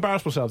 When I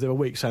embarrassed myself the other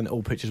week saying that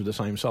all pitches were the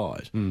same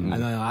size, and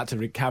then I had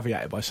to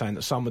caveat it by saying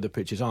that some of the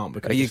pitches aren't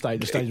because the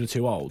stadiums are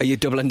too old. Are you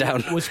doubling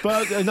down? Was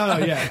Spurs? No,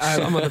 yeah.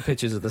 Some of the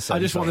pitches are the same. I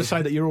just want to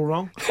say that you're all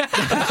wrong.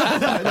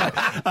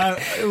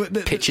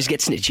 Pitches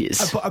get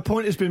snitches. A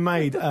point has been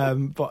made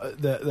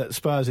that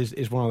Spurs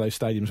is one of those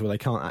stadiums where they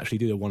can't actually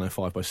do the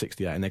 105 by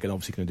 68, and they're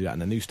obviously going to do that in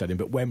the new stadium.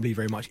 But Wembley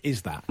very much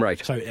is that.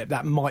 Right. So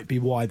that might be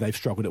why they've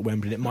struggled at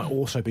Wembley. It might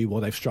also be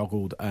why they've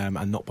struggled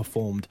and not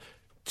performed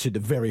to the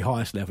very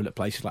highest level at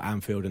places like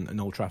Anfield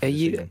and Old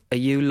Trafford. Are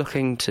you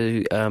looking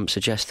to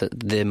suggest that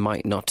they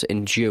might not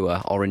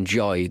endure or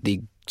enjoy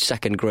the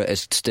second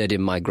greatest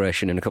stadium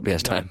migration in a couple of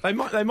years' time? They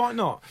might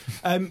not.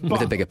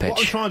 But a bigger pitch. What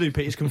I'm trying to do,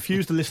 Pete, is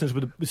confuse the listeners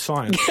with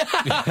science.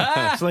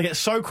 So they get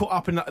so caught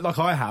up in that, like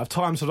I have,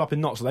 time sort of up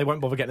in knots, so they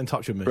won't bother getting in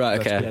touch with me. Right,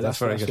 okay. That's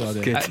very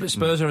good. But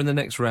Spurs are in the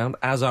next round,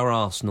 as are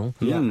Arsenal,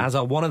 as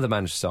are one of the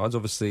Manchester sides.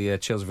 Obviously,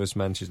 Chelsea vs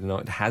Manchester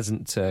United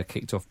hasn't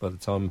kicked off by the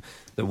time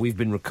that we've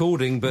been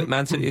recording, but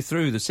Man City are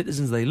through. The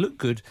citizens, they look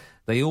good.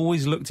 They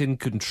always looked in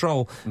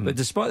control. But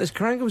despite this,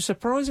 Karanka was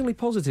surprisingly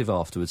positive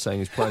afterwards, saying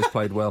his players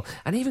played well,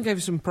 and even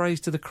gave some praise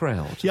to the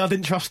crowd. Yeah, I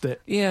didn't trust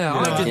it. Yeah,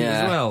 I didn't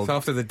as well. So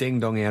after the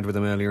ding-dong he had with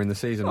them earlier in the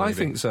season, I maybe?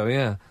 think so,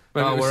 yeah.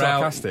 Maybe it was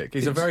sarcastic.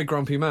 He's a very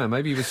grumpy man.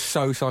 Maybe he was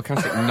so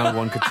sarcastic no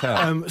one could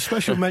tell.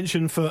 Special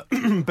mention for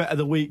Bet of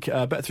the Week,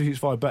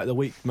 Bet365 Bet of the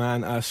Week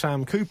man,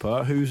 Sam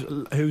Cooper,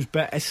 whose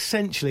bet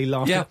essentially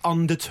lasted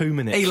under 2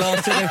 minutes. He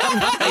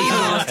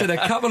lasted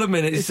a couple of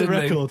minutes. It's a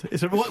record.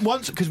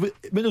 Once, because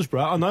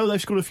Middlesbrough, I know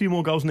they've scored a few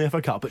more goals in the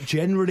FA Cup, but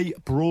generally,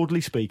 broadly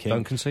speaking,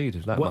 don't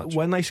concede that much.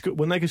 When they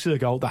concede a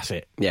goal, that's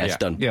it. Yeah, it's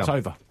done. It's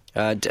over.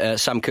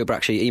 Sam Cooper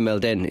actually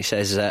emailed in. He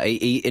says,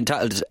 he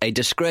entitled "A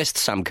Disgraced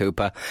Sam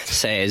Cooper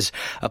says,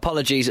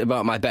 apologies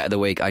about my bet of the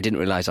week. I didn't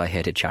realise I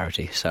hated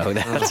charity." So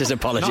that's his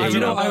apology.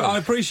 I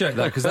appreciate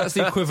that, because that's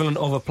the equivalent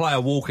of a player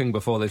walking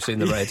before they've seen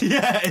the red.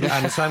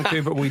 And Sam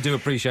Cooper, we do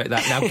appreciate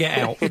that. Now get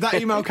out. Did that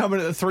email come in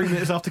at the 3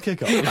 minutes after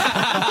kick-off? It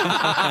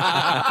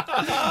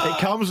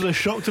comes as a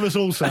shock to us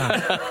all, Sam.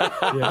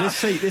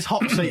 This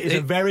hot seat is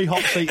a very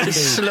hot seat indeed.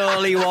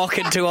 Slowly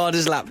walking toward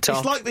his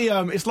laptop.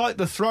 It's like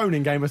the throne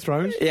in Game of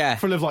Thrones. Yeah.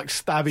 Full of like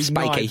stabby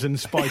knives and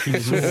spiky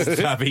swords.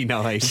 Stabby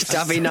knives.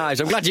 Stabby knives.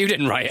 I'm glad you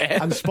didn't write it.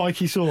 And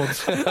spiky swords.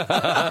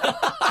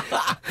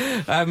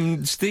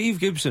 Steve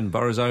Gibson,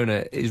 Borough's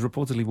owner, is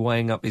reportedly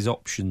weighing up his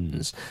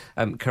options.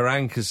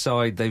 Karanka's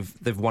side,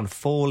 they've won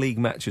 4 league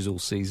matches all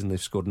season. They've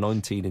scored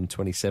 19 in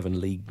 27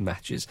 league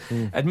matches.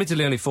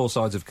 Admittedly, only 4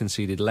 sides have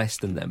conceded less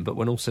than them, but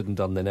when all said and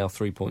done, they're now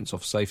 3 points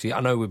off safety. I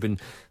know we've been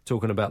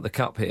talking about the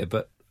Cup here,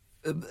 but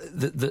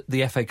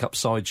the FA Cup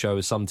sideshow,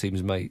 as some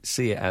teams may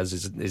see it as,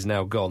 is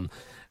now gone.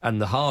 And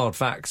the hard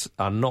facts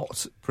are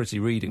not pretty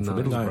reading for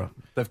Middlesbrough. No.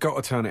 They've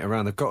got to turn it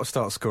around. They've got to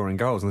start scoring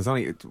goals. And there's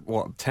only,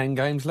 10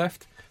 games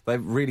left?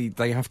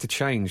 They have to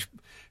change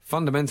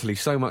fundamentally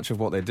so much of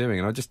what they're doing,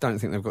 and I just don't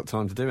think they've got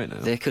time to do it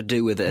now. They could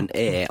do with an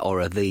A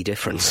or a the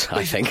difference,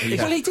 I think.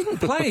 Well, he didn't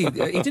play.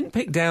 He didn't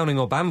pick Downing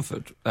or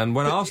Bamford. And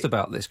when asked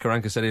about this,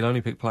 Karanka said he'll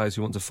only pick players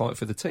who want to fight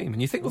for the team.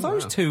 And you think, well,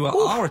 those two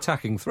are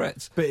attacking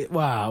threats. But,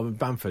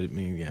 Bamford,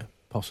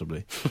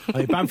 possibly.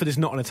 Bamford is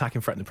not an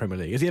attacking threat in the Premier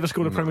League. Has he ever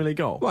scored a Premier League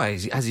goal? Why,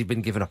 has he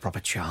been given a proper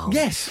chance?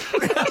 Yes.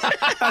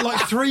 At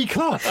like 3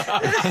 clubs.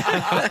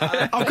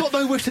 I've got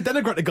no wish to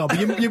denigrate the guy, but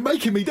you're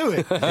making me do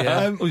it.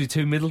 Yeah. You're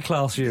too middle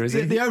class here, is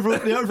he? The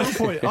overall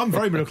point, I'm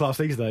very middle class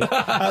these days.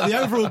 The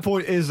overall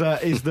point is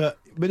that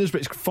Middlesbrough,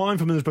 it's fine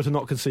for Middlesbrough to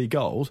not concede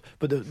goals,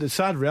 but the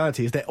sad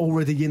reality is they're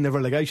already in the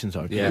relegation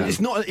zone. Yeah. It's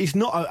not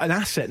an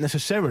asset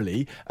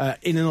necessarily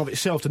in and of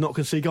itself to not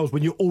concede goals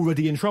when you're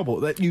already in trouble.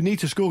 That you need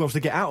to score goals to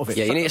get out of it.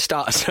 Yeah, you need to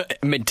start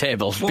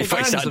mid-table before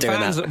you start doing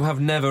that. Fans have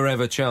never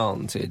ever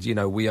chanted,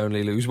 we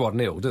only lose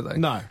 1-0, do they?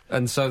 No.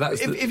 And so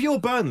that's if you're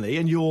Burnley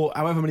and you're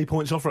however many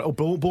points off, or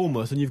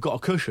Bournemouth, and you've got a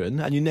cushion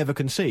and you never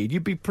concede,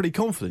 you'd be pretty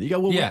confident. You go,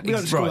 well, we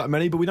don't score that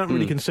many, but we don't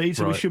really concede,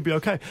 so we should be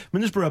okay.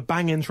 Middlesbrough are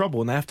bang in trouble,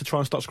 and they have to try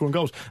and start scoring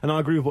goals. And I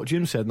agree with what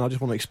Jim said, and I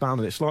just want to expand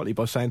on it slightly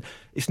by saying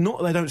it's not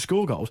that they don't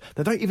score goals;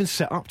 they don't even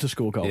set up to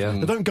score goals.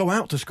 They don't go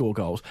out to score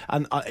goals,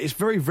 and it's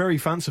very, very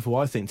fanciful,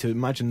 I think, to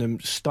imagine them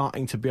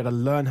starting to be able to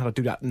learn how to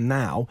do that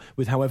now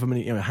with however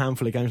many, a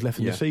handful of games left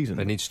in the season.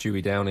 They need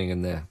Stewie Downing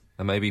in there.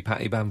 And maybe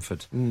Patty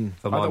Bamford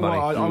for my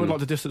money. I would like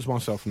to distance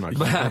myself from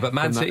that. But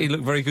Man City look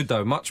very good,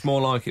 though. Much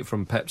more like it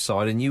from Pep's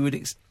side. And you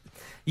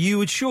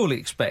would surely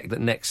expect that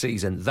next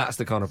season that's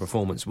the kind of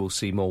performance we'll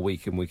see more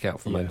week in, week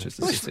out from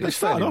Manchester City. They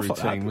started off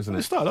routine, like that, wasn't it?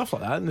 They started off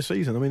like that in the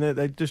season. I mean,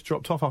 they just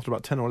dropped off after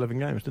about 10 or 11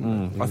 games,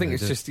 didn't they? I think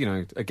it's just,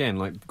 again,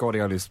 like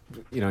Guardiola's,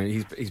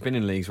 he's been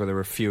in leagues where there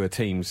are fewer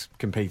teams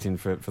competing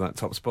for that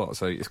top spot,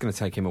 so it's going to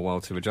take him a while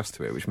to adjust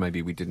to it, which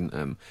maybe we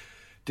didn't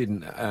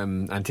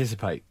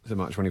anticipate so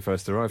much when he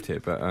first arrived here,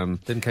 but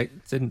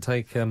didn't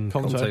take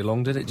Conte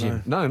long, did it,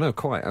 Jim? No,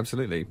 quite,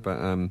 absolutely. But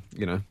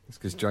it's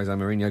because Jose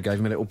Mourinho gave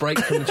him a little break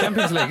from the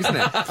Champions League, isn't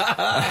it?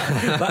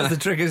 That's the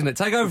trick, isn't it?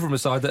 Take over from a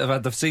side that have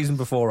had the season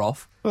before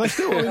off. Well,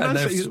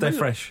 they're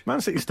fresh.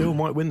 Man City still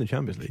might win the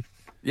Champions League.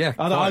 Yeah,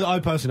 I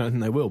personally don't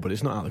think they will, but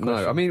it's not out of the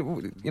question. No, I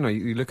mean,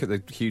 you look at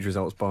the huge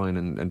results Bayern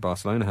and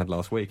Barcelona had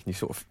last week, and you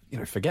sort of,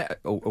 forget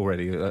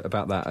already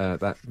about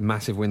that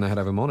massive win they had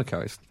over Monaco.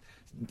 It's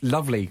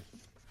lovely.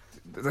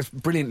 That's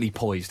brilliantly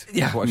poised.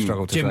 Yeah, is what I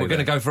struggled to Jim, say we're going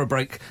to go for a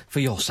break for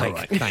your sake.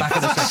 Right, back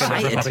in a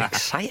second.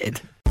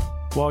 Excited.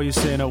 While you're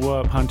sitting at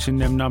work punching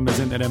them numbers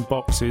into them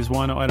boxes,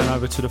 why not head on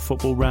over to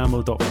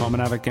thefootballramble.com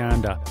and have a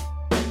gander?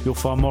 You'll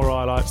find more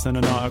highlights than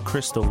a night at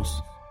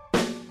Crystal's.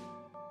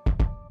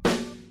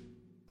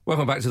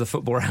 Welcome back to the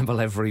Football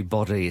Ramble,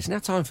 everybody. It's now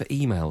time for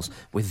emails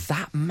with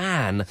that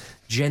man,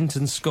 gent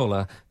and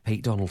scholar,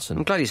 Pete Donaldson.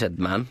 I'm glad you said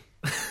man.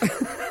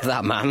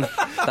 That man.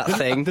 That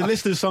thing. The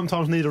listeners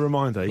sometimes need a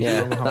reminder.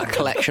 Yeah, that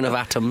collection of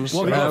atoms.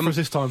 What have you got for us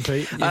this time,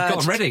 Pete? You've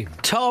got them ready.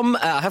 Tom,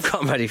 I have got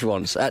them ready for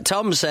once.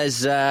 Tom says,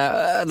 the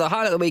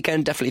highlight of the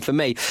weekend, definitely for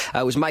me,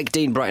 was Mike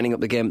Dean brightening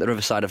up the game at the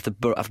Riverside after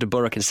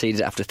Borough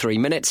conceded after 3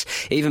 minutes.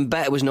 Even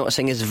better was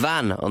noticing his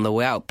van on the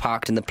way out,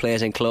 parked in the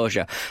players'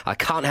 enclosure. I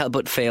can't help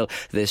but feel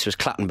this was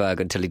Clattenburg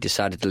until he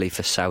decided to leave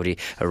for Saudi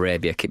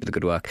Arabia. Keep up the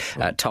good work.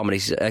 Tom, and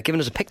he's given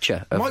us a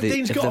picture of Mike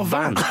Dean's got the a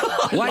van.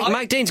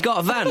 Mike Dean's got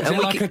a van. Is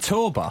it like a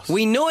tour bus?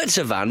 We know it's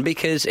a van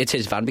because it's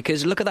his van,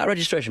 because look at that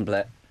registration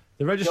plate.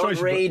 The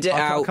registration. Don't read it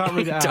out. Can't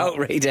read it out. Don't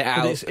read it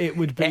out. It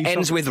would be. It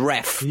ends with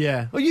ref.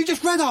 Yeah. Well, you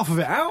just read half of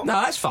it out. No,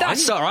 that's fine.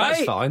 That's all right.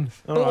 That's fine.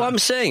 But what I'm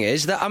saying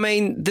is that, I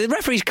mean, the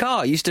referee's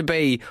car used to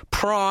be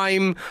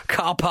prime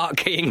car park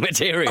keying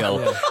material,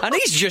 and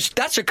he's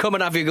just—that's a come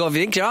and have you go. If you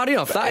think you're hard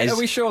enough, that is. Are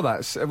we sure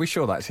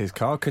that's his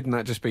car? Couldn't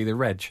that just be the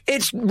reg?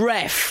 It's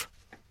ref,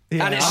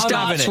 and it I'm starts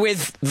having it.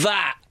 with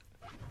that.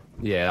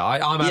 Yeah,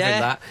 I'm having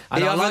that. Are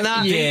you having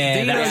that?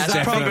 Yeah,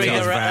 that's probably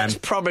his van. that's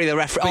probably the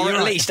referee, or you're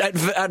at right. least, at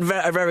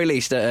very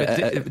least.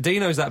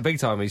 Dino's that big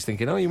time. He's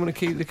thinking, oh, you want to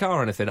keep the car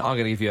or anything? I'm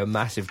going to give you a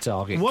massive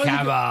target. Why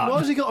Come on.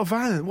 has he got a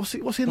van? What's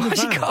in the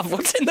van?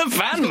 What's in the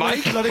van,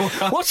 Mike?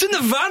 What's in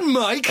the van,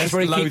 Mike? That's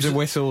where he Loads keeps, of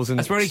whistles and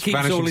that's where he keeps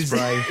vanishing all his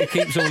spray. he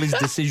keeps all his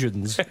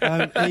decisions.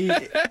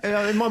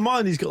 In my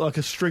mind, he's got like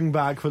a string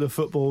bag full of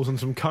footballs and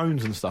some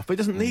cones and stuff, but he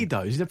doesn't need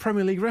those. He's a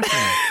Premier League referee.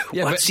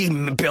 Yeah, What's he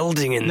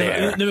building in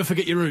there? Never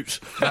forget your roots.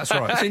 That's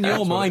right. It's in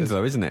your mind,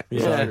 though, isn't it?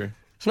 Yeah.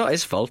 It's not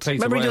his fault. Peter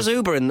Remember, he does Wales.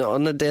 Uber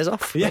on the days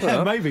off.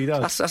 Yeah, maybe he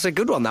does. That's a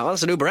good one.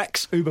 That's an Uber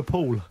X. Uber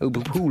pool.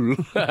 Uber pool.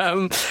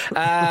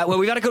 Well,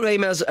 we've had a couple of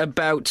emails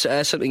about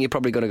something you're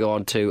probably going to go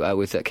on to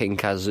with King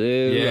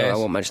Kazoo. Yes. I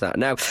won't mention that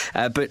now.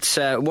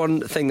 But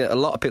one thing that a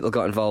lot of people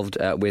got involved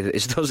with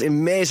is those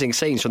amazing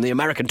scenes from the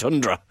American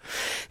Tundra.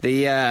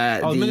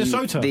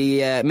 Minnesota.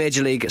 The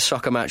Major League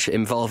Soccer match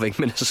involving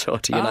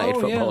Minnesota United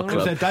Football It was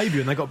Club. their debut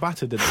and they got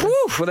battered, didn't they?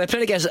 Whew, well, they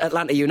played against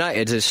Atlanta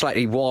United, a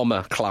slightly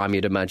warmer climate,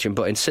 you'd imagine,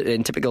 but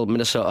in typical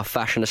Minnesota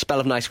fashion, a spell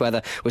of nice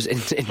weather was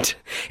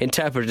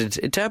interpreted.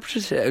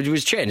 It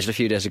was changed a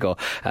few days ago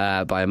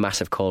by a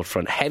massive cold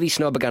front. Heavy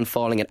snow began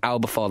falling an hour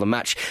before the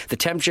match. The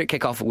temperature at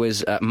kickoff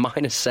was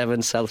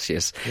 -7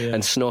 Celsius,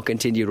 and snow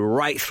continued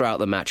right throughout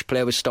the match.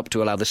 Play was stopped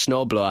to allow the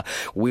snowblower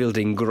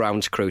wielding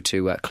grounds crew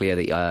to clear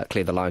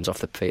the lines off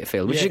the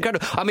field, which is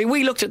incredible. I mean,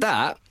 we looked at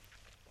that.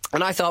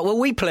 And I thought, well,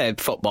 we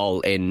played football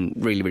in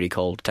really, really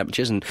cold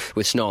temperatures and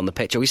with snow on the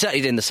pitch. We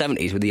certainly did in the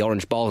 70s with the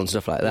orange balls and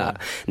stuff like that.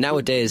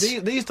 Nowadays...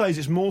 These days,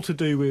 it's more to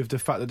do with the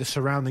fact that the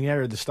surrounding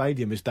area of the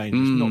stadium is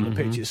dangerous, not the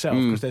pitch itself,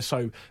 because they're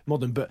so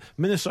modern. But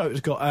Minnesota's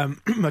got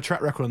a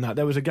track record on that.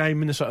 There was a game,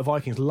 Minnesota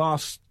Vikings,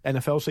 last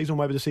NFL season,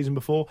 maybe the season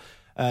before,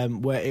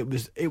 where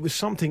it was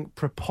something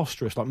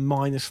preposterous, like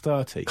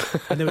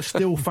 -30, and there were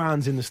still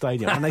fans in the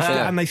stadium,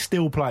 and they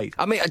still played.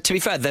 I mean, to be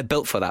fair, they're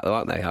built for that, though,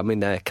 aren't they? I mean,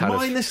 they're kind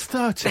of...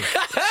 -30.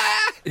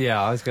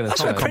 Yeah, I was going to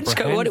say. That's what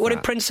Prince. What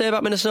did Prince say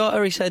about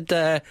Minnesota? He said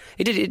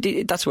he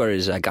did. That's where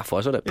his gaff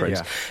was, wasn't it, Prince?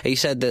 Yeah. He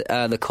said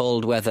that the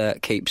cold weather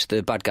keeps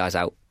the bad guys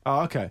out.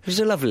 Oh, okay. Which is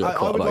a lovely little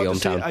quote I would about like your to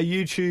see hometown. a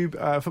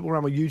YouTube Football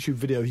Ramble YouTube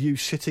video of you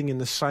sitting in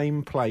the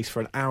same place for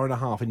an hour and a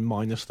half in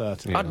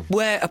 -30. I'd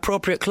wear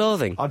appropriate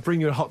clothing. I'd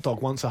bring you a hot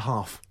dog once a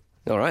half.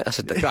 All right, that's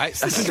a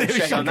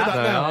Shake on that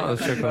now.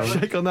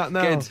 Shake on that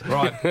now. Good.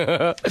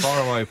 Right,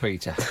 far away,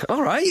 Peter.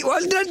 All right. Well,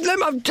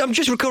 I'm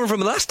just recovering from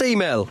the last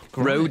email.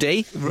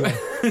 Rudy boy.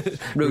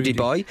 Rudy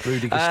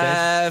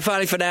Gusted.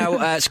 Finally, for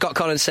now, Scott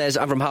Collins says,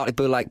 I'm from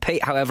Hartlepool like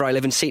Pete. However, I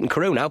live in Seaton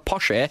Carew now.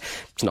 Posh here.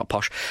 It's not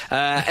posh.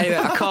 Anyway,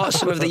 I caught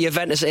some of the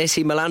Juventus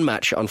AC Milan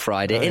match on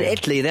Friday. In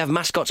Italy, they have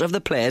mascots of the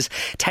players,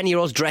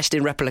 10-year-olds dressed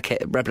in replica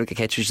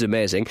kits, which is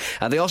amazing.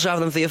 They also have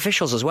them for the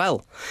officials as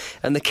well.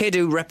 And the kid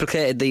who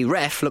replicated the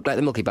ref looked like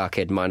the Milky Bar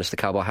Kid, minus the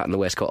cowboy hat and the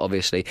waistcoat,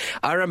 obviously.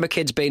 I remember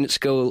kids being at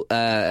school,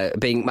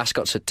 being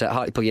mascots at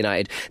Hartlepool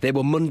United. They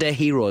were Monday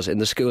heroes in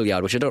the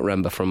schoolyard, which I don't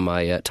remember from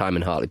my time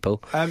in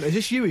Hartlepool. Is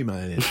this you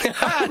emailing in?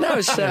 No,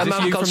 it's a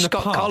man you called from the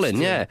Scott past?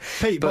 Collin, yeah.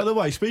 Pete, by the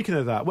way, speaking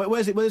of that,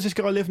 where does this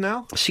guy live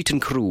now?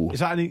 Seaton Carew. Is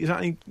that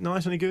any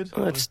nice, any good?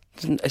 Well,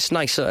 it's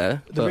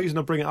nicer. The reason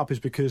I bring it up is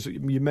because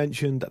you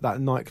mentioned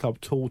that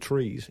nightclub Tall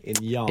Trees in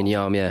Yarm. In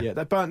Yarm, yeah. Yeah,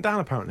 they burnt down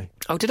apparently.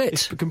 Oh, did it?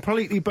 It's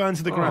completely burned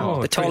to the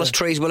ground. The tallest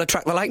trees will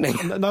attract the lightning.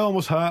 No one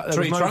was hurt. There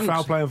Tree was no trunks.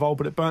 foul play involved,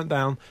 but it burnt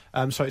down.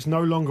 So it's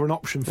no longer an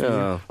option for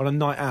you on a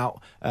night out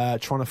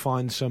trying to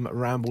find some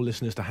Ramble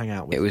listeners to hang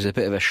out with. It was a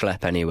bit of a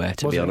schlep anyway,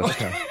 to Was be it?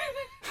 honest.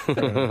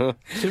 Okay.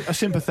 A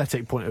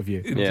sympathetic point of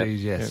view. Yeah. Indeed,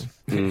 yes.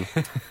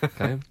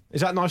 Okay.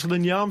 Is that nicer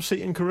than Yarm,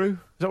 Seaton Carew? Is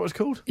that what it's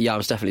called?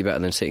 Yarm's definitely better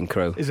than Seaton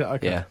Carew. Is it?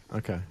 Okay. Yeah.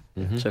 Okay.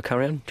 So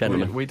carry on,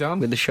 gentlemen. We done?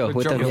 With the show. With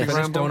We're John done. Gilford? Yes.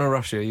 Finished, don't want to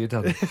rush you. You're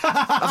done.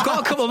 I've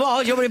got a couple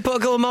more. Do you want me to put a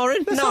couple more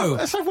in? No.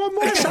 Let's have one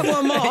more. Let's have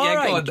one more. Yeah, All go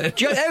right. on then.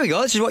 There we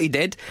go. This is what you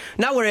did.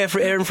 Now we're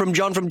hearing from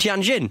John from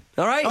Tianjin.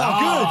 All right? Oh,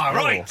 good.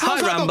 Right.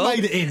 How's Hi, that not Rambo.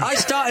 made it in? I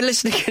started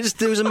listening because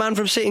there was a man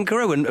from Seaton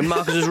Carew and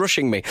Marcus was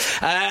rushing me.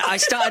 I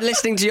started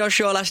listening to your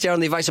show last year on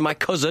the advice of my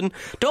cousin.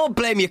 Don't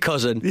blame your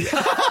cousin.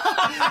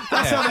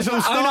 That's how this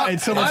all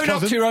started. Someone's Own up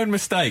cousin. to your own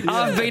mistake.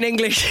 I've been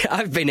English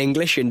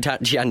in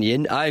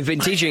Tianjin. I've been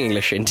teaching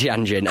English in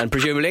Tianjin and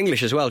presumably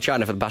English as well,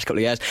 China, for the past couple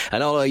of years.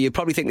 And although you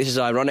probably think this is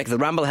ironic, the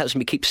ramble helps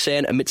me keep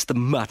sane amidst the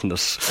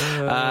madness.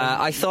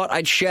 I thought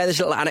I'd share this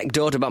little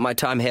anecdote about my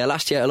time here.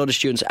 Last year, a lot of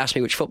students asked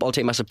me which football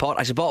team I support.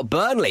 I support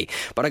Burnley,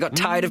 but I got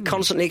tired of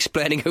constantly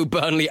explaining who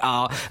Burnley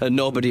are and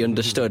nobody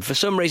understood. For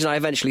some reason, I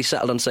eventually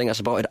settled on saying I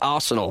supported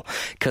Arsenal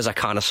because I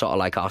kind of sort of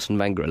like Arsene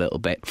Wenger a little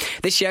bit.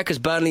 This year, because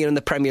Burnley are in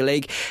the Premier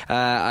League,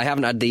 I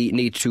haven't had the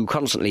need to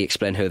constantly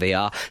explain who they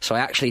are, so I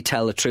actually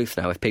tell the truth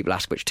now if people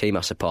ask which team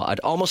I support. I'd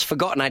almost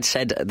forgotten I'd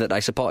said that I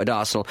supported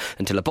Arsenal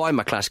until a boy in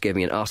my class gave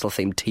me an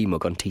Arsenal-themed tea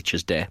mug on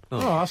Teachers' Day. Oh,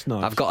 that's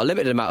nice. I've got a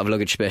limited amount of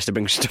luggage space to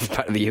bring stuff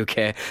back to the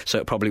UK, so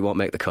it probably won't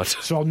make the cut.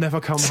 So I'll never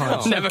come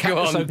home. Never go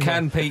on. So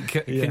Pete,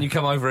 can you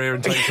come over here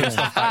and take some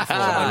stuff back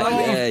for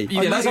me?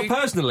 Yeah. That's a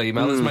personal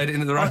email that's made it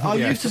into the ramble. I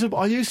used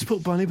to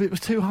support Burnley, but it was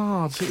too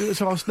hard.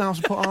 So I now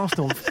support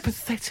Arsenal.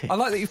 Pathetic. I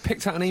like that you've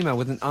picked out an email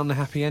with an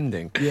unhappy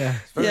ending. Yeah.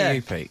 It's very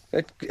you, Pete.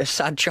 A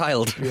sad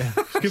child. Yeah.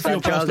 It's good for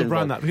your personal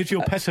brand, that. Because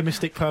your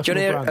pessimistic personal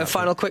Do you want brand. a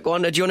final quick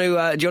one? Do you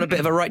want a bit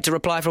of a right to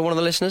reply from one of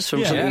the listeners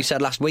from something you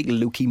said last week,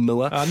 Lukey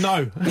Moore?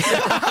 No.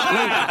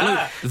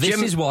 Luke,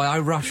 this is why I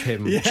rush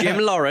him. Yeah. Jim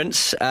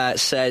Lawrence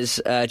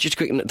says, just a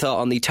quick thought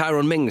on the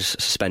Tyrone Mings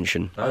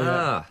suspension.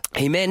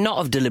 He may not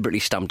have deliberately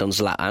stamped on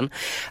Zlatan,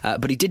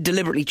 but he did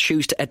deliberately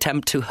choose to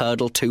attempt to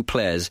hurdle two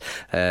players,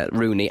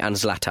 Rooney and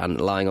Zlatan,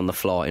 lying on the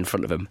floor in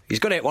front of him. He's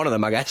going to hit one of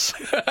them, I guess.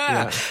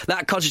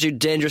 That constituted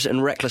dangerous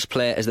and reckless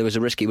play, as there was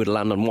a risk he would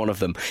land on one of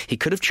them. He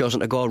could have chosen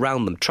to go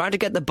around them. Trying to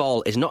get the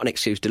ball is not an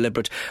excuse,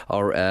 deliberate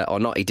or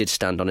not. He did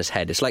stand on his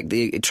head. It's like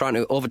trying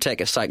to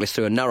overtake a cyclist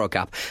through a narrow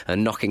gap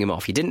and knocking him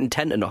off. He didn't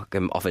intend to knock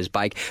him off his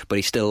bike, but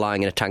he's still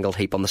lying in a tangled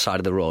heap on the side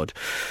of the road.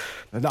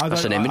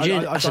 That's an image.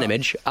 That's an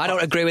image. I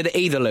don't agree with it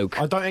either, Luke.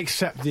 I don't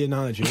accept the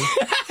analogy.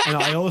 And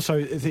I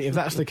also think if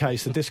that's the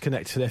case, the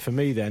disconnect there for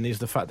me then is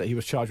the fact that he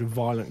was charged with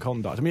violent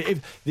conduct. I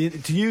mean,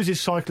 to use his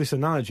cyclist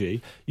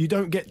analogy, you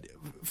don't get...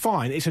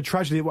 Fine, it's a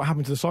tragedy what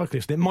happened to the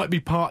cyclist. It might be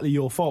partly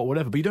your fault,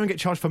 whatever, but you don't get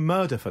charged for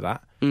murder for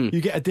that.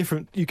 You get a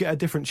different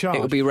charge.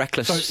 It would be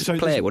reckless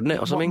play, wouldn't it,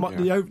 or something?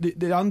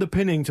 The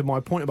underpinning to my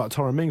point about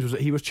Tyrone Mings was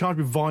that he was charged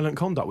with violent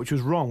conduct, which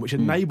was wrong, which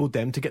enabled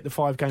them to get the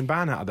 5-game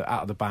ban out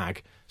of the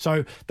bag.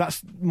 So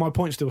that's my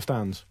point still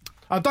stands.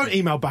 Don't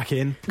email back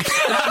in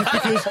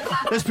because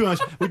let's be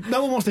honest,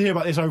 no one wants to hear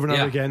about this over and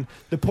over again.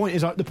 The point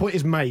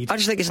is made. I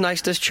just think it's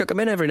nice to chuck them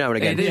in every now and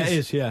again.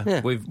 It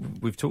is.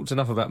 We've talked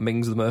enough about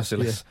Mings the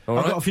Merciless. Yeah.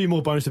 I've got a few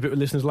more bonus to bit with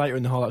listeners later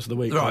in the highlights of the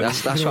week. Right,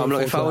 that's what I'm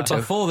looking forward to.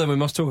 Before then, we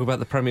must talk about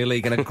the Premier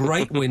League and a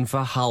great win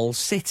for Hull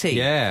City.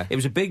 Yeah, it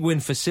was a big win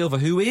for Silva,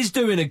 who is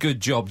doing a good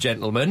job,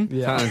 gentlemen.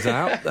 Yeah. Turns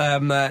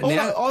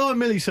out. All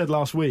Millie said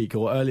last week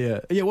or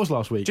earlier, it was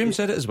last week. Jim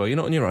said it as well. You're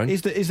not on your own.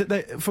 Is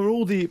that for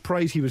all the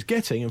praise he was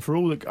getting and for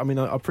all the, I mean,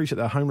 I appreciate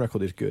their home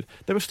record is good.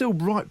 They were still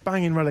right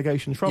bang in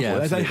relegation trouble.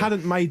 Yeah, they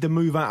hadn't made the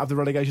move out of the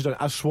relegation zone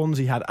as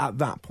Swansea had at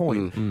that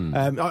point.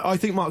 I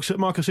think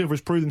Marco Silva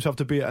has proved himself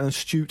to be an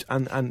astute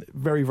and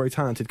very, very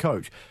talented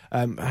coach.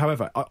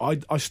 However,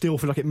 I still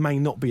feel like it may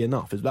not be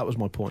enough. That was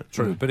my point.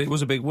 True, but it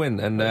was a big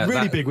win. And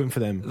really big win for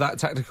them. That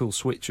tactical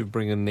switch of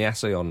bringing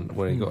Niasse on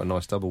when he got a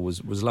nice double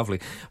was lovely.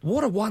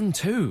 What a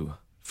 1-2.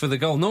 For the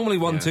goal. Normally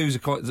 1-2s are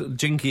quite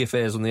jinky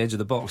affairs on the edge of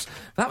the box.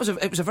 It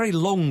was a very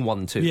long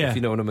 1-2, if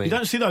you know what I mean. You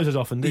don't see those as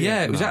often, do you?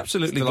 Yeah, it was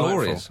absolutely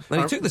glorious.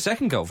 And he took the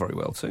second goal very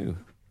well too.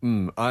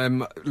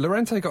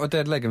 Lorente got a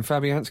dead leg and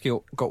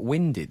Fabianski got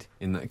winded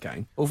in that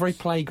game. All very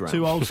playground.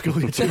 Two old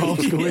school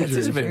injuries.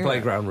 It's a bit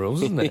playground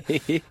rules, isn't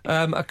it?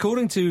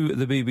 According to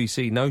the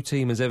BBC, no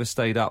team has ever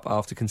stayed up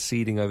after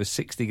conceding over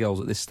 60 goals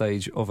at this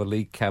stage of a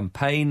league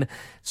campaign.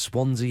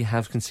 Swansea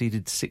have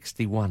conceded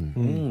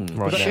 61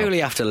 right now.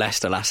 Surely after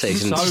Leicester last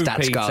season,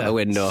 stats go out the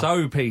window.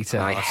 So, Peter.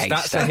 I hate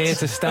stats are here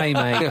to stay,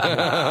 mate.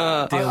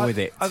 Deal with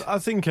it. I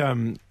think...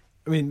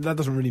 I mean, that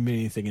doesn't really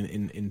mean anything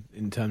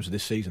in terms of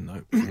this season,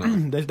 though.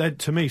 No.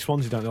 To me,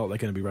 Swansea don't look like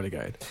they're going to be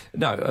relegated.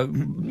 No,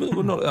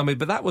 not. I mean,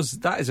 but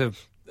that is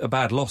a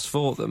bad loss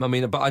for them. I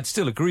mean, but I'd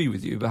still agree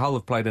with you. But Hull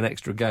have played an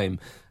extra game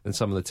than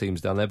some of the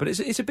teams down there. But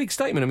it's a big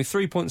statement. I mean,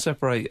 3 points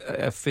separate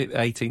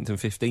 18th and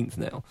 15th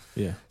now.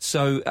 Yeah.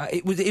 So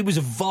it was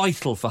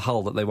vital for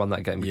Hull that they won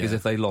that game because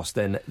if they lost,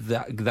 then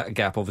that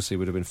gap obviously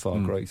would have been far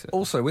greater.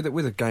 Also, with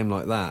a game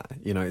like that,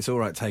 you know, it's all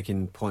right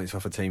taking points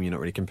off a team you're not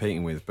really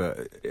competing with,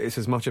 but it's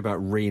as much about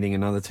reeling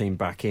another team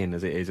back in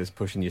as it is as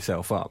pushing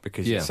yourself up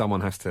because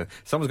someone's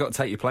got to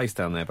take your place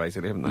down there,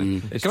 basically,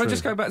 haven't they? Can I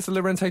just go back to the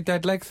Lorente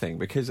dead leg thing?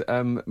 Because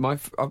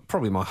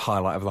probably my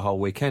highlight of the whole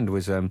weekend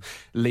was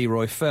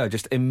Leroy Fer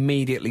just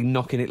immediately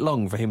knocking it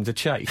long for him to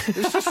chase.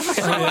 It's just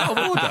so out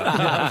of order.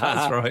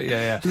 That's right,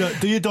 yeah. Look,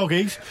 do your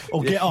doggies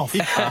or get off.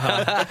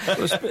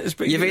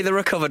 You've either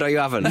recovered or you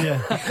haven't.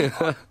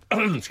 Yeah.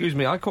 Excuse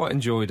me, I quite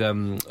enjoyed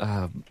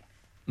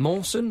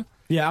Mawson.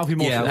 Yeah, Alfie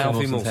Mawson. Yeah,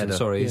 Alfie Mawson's Mawson, header.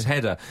 sorry, his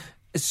header.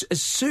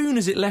 As soon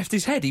as it left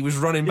his head, he was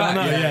running back.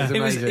 I know,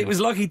 It was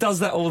like he does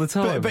that all the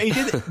time. But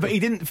he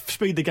didn't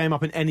speed the game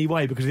up in any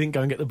way because he didn't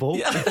go and get the ball.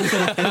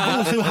 The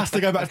ball still has to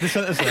go back to the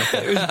centre circle.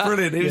 It was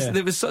brilliant.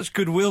 There was such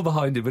goodwill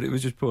behind it, but it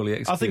was just poorly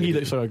executed. I think he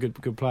looks like a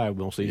good player,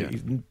 Wilson. Yeah.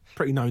 He's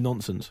pretty no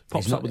nonsense.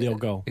 Pops up with the odd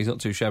goal. He's not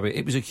too shabby.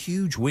 It was a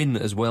huge win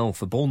as well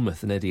for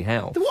Bournemouth and Eddie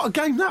Howe. What a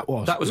game that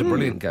was! That was a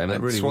brilliant game. That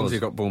really Swansea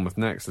was. got Bournemouth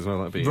next as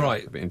well.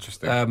 That'd be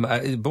interesting.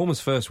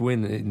 Bournemouth's first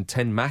win in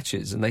 10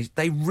 matches, and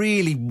they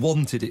really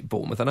wanted it.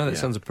 Bournemouth. I know that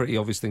sounds a pretty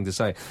obvious thing to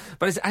say,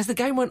 but as the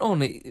game went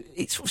on,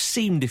 it sort of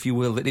seemed, if you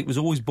will, that it was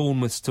always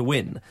Bournemouth's to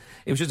win.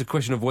 It was just a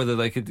question of whether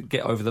they could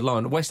get over the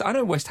line. I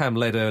know West Ham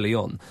led early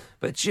on,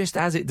 but just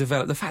as it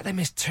developed, the fact they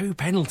missed 2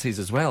 penalties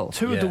as well.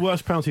 Two of the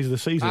worst penalties of the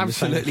season.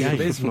 Absolutely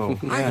abysmal.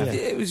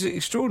 It was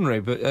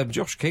extraordinary, but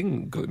Josh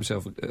King got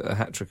himself a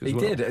hat-trick as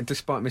well. He did,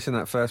 despite missing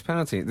that first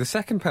penalty. The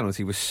second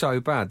penalty was so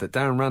bad that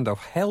Darren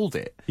Randolph held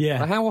it.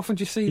 Yeah. Like, how often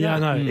do you see that? Yeah, I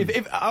know.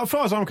 If, as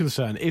far as I'm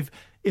concerned, if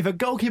a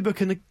goalkeeper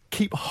can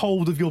keep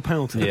hold of your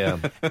penalty,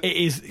 it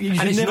is. You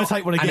should never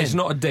take one again. And it's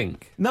not a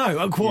dink.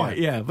 No, quite.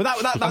 Yeah, but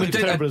that was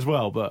terrible as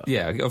well. But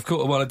yeah, of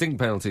course. Well, a dink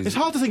penalty. It's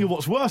hard to think of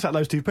what's worse at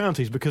those 2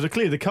 penalties because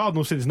clearly the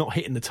cardinal sin is not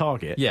hitting the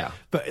target. Yeah,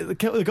 but the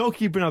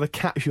goalkeeper being able to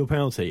catch your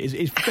penalty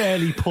is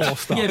fairly poor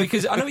stuff. Yeah,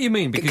 because I know what you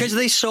mean. Because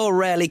they so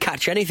rarely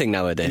catch anything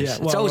nowadays.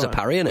 Yeah, it's always a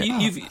parry, isn't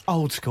it?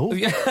 Old school.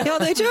 Yeah,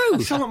 they do.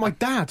 You sound like my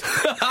dad.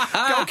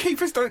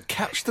 Goalkeepers don't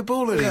catch the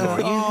ball anymore. Are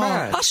you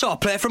mad? I saw a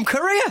player from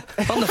Korea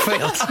on the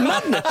field.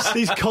 Madness.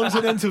 These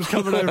continentals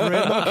coming over here,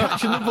 not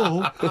catching the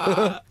ball.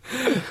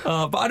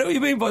 But I know what you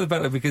mean by the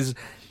penalty because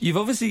you've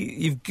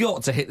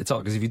got to hit the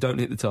target because if you don't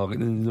hit the target,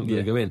 then it's not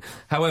going to go in.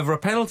 However, a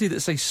penalty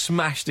that's say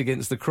smashed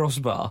against the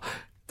crossbar.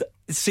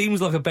 It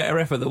seems like a better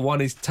effort that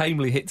one is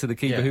tamely hit to the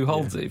keeper who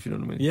holds it, if you know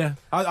what I mean. Yeah.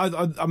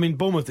 I mean,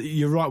 Bournemouth,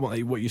 you're right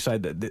what you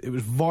said, that it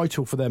was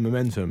vital for their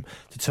momentum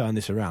to turn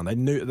this around.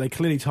 They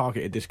clearly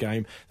targeted this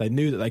game. They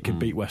knew that they could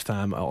beat West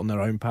Ham on their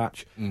own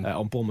patch,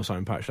 on Bournemouth's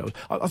own patch.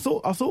 I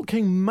thought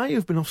King may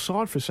have been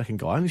offside for a second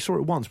goal. I only saw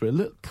it once, but it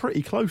looked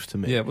pretty close to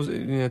me. Yeah, was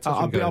it? Yeah,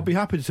 I'd be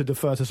happy to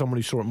defer to someone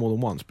who saw it more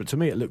than once, but to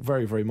me it looked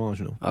very, very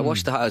marginal. I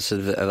watched the highlights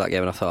of that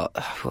game and I thought,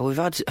 well, we've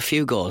had a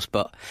few goals,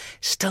 but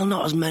still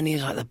not as many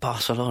as like the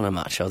Barcelona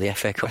match or the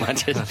FA Cup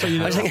matches. So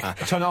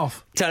turn it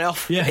off. Turn it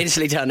off. Yeah.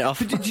 Instantly turn it off.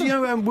 Did you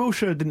know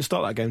Wilshere didn't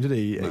start that game, did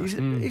he?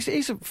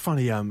 He's a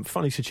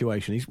funny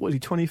situation. He's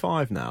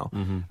 25 now,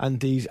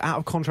 and he's out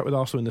of contract with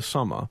Arsenal in the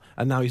summer,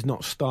 and now he's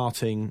not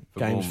starting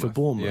games for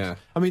Bournemouth. Yeah.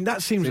 I mean,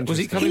 that seems. Was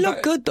he coming He back?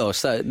 looked good though. He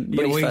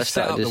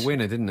set up the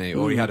winner, didn't he?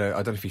 Or he had a.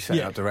 I don't know if he set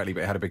it up directly,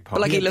 but he had a big part.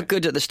 But he looked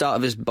good at the start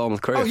of his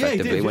Bournemouth career,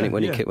 effectively,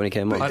 when he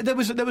came on. There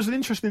was an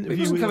interesting interview.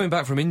 He wasn't coming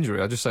back from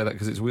injury. I just say that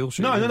because it's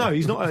Wilshere. No.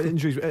 He's not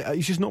injuries.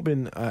 He's just not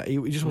been. He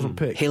just wasn't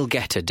picked. He'll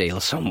get a deal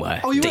somewhere.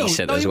 Oh, he will.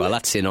 Decent as well.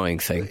 That's the annoying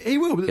thing. He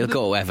will. He'll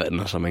go to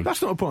Everton or something.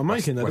 That's not the point I'm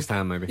making. West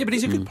Ham, maybe. Yeah, but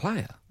he's a good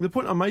player. The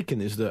point I'm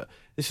making is that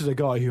this is a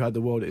guy who had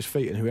the world at his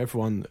feet and who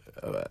everyone,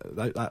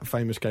 that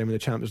famous game in the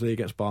Champions League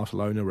against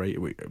Barcelona, where he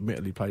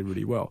admittedly played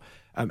really well.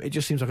 It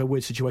just seems like a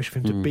weird situation for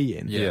him to be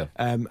in. Yeah.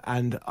 And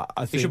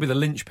I think he should be the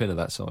linchpin of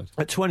that side.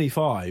 At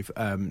 25,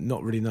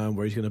 not really knowing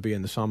where he's going to be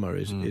in the summer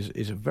is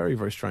a very,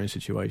 very strange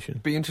situation.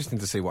 It'd be interesting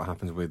to see what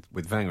happens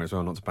with Wenger as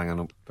well. Not to bang on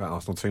about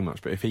Arsenal too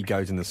much, but if he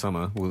goes in the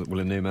summer, will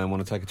a new man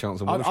want to take a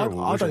chance on Wilshere? Will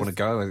Wilshere want to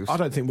go? I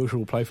don't think Wilshere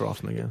will play for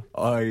Arsenal again.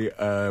 I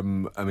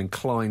am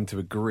inclined to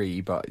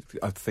agree, but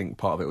I think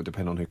part of it will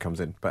depend on who comes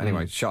in. But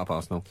anyway, shut up,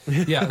 Arsenal.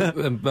 Yeah,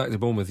 back to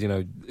Bournemouth.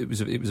 It was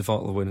a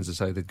vital win, as I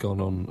say. They'd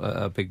gone on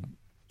a big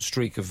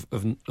streak of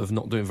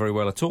not doing very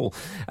well at all,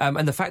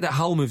 and the fact that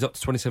Hull moved up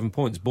to 27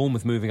 points,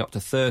 Bournemouth moving up to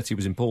 30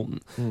 was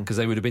important because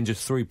they would have been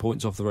just 3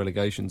 points off the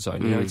relegation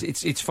zone.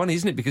 It's funny,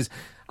 isn't it? Because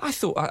I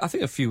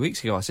think a few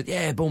weeks ago I said,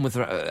 yeah, Bournemouth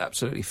are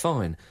absolutely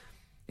fine.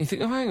 You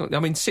think, oh, hang on. I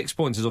mean, 6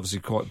 points is obviously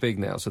quite big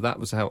now, so that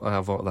was how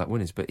vital that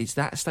win is. But it's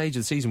that stage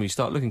of the season where you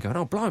start looking, going,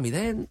 oh, blimey,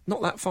 they're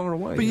not that far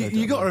away. But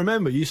you got to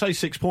remember, you say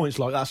 6 points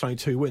like that's only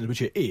 2 wins,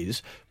 which it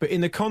is. But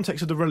in the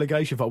context of the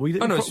relegation fight,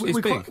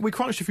 we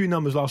crunched a few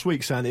numbers last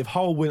week saying if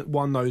Hull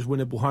won those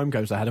winnable home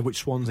games they had, of which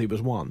Swansea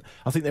was one,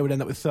 I think they would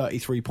end up with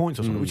 33 points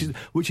or something,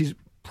 which is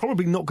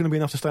probably not going to be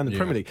enough to stay in the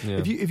Premier League. Yeah.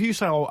 If you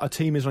say a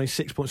team is only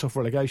 6 points off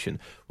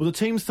relegation, well, the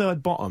team's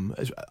third bottom,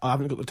 I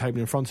haven't got the table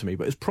in front of me,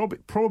 but it's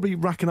probably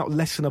racking up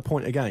less than a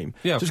point a game.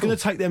 Yeah, so it's going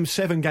to take them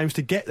 7 games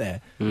to get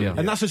there. Yeah.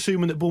 And that's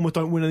assuming that Bournemouth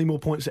don't win any more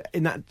points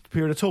in that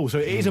period at all. So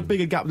it is a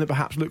bigger gap than it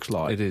perhaps looks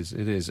like. It is.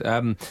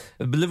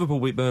 Liverpool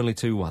beat Burnley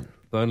 2-1.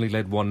 Burnley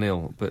led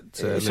 1-0, but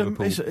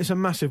Liverpool... It's a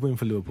massive win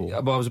for Liverpool. Yeah,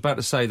 but I was about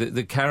to say that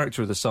the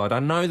character of the side, I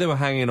know they were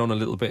hanging on a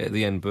little bit at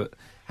the end, but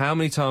how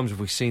many times have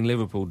we seen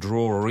Liverpool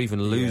draw or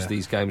even lose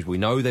these games? We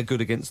know they're good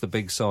against the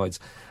big sides,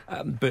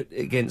 but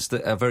against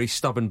a very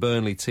stubborn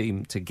Burnley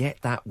team, to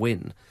get that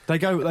win... They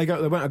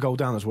went a goal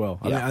down as well.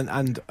 Yeah.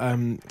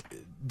 And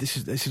this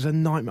is a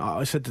nightmare.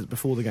 I said this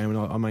before the game, and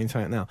I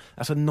maintain it now.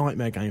 That's a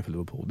nightmare game for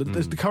Liverpool.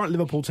 The current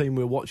Liverpool team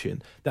we're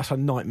watching, that's a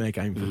nightmare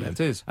game for them. It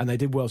is, and they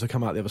did well to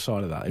come out the other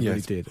side of that. They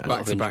really did.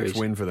 Back-to-back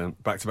win for them.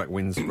 Back-to-back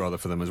wins rather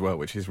for them as well,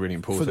 which is really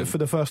important for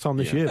the first time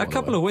this year. A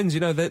couple of wins. You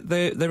know,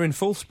 they're in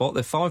fourth spot.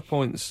 They're 5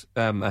 points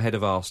ahead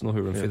of Arsenal,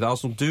 who are in fifth.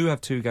 Arsenal do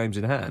have 2 games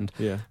in hand.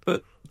 Yeah,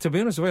 but. To be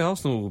honest, the way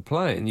Arsenal were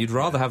playing, you'd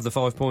rather have the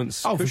 5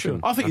 points cushion. For sure.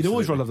 I think you'd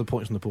always rather have the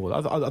points on the board.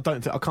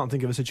 I can't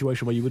think of a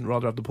situation where you wouldn't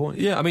rather have the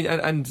points. Yeah, I mean,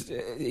 and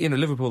you know,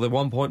 Liverpool, they're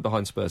 1 point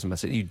behind Spurs and Man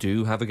City. You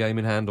do have a game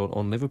in hand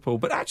on Liverpool.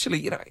 But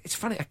actually, you know, it's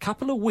funny, a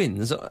couple of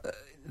wins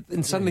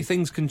and suddenly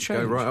things can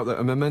change. Go right up there.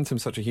 And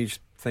momentum's such a huge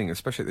thing,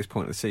 especially at this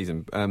point of the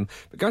season.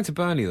 But going to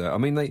Burnley, though, I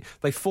mean,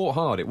 they fought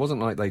hard. It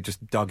wasn't like they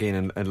just dug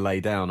in and lay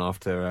down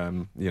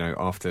after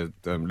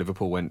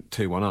Liverpool went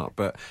 2-1 up.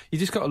 But you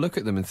just got to look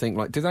at them and think,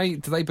 like, do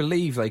they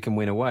believe they can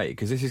win away?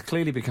 Because this is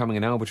clearly becoming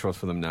an albatross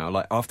for them now.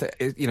 Like, after,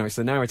 you know, it's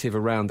the narrative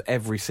around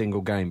every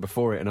single game,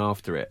 before it and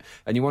after it.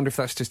 And you wonder if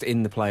that's just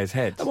in the players'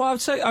 heads. Well, I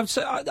would say,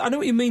 I know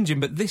what you mean, Jim,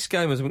 but this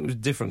game was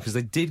different because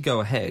they did go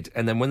ahead,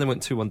 and then when they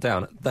went 2-1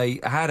 down, they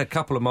had a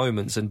couple of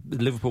moments and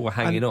Liverpool were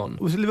hanging on.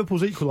 Was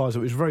Liverpool's equaliser? It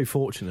was very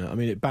fortunate. I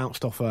mean, it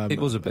bounced off it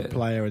was a bit.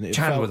 player. And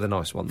Chan with a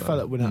nice one, though.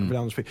 Fell down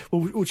the street.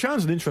 Well,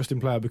 Chan's an interesting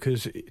player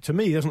because, to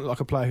me, he doesn't look like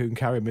a player who can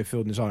carry a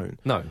midfield on his own.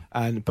 No.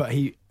 But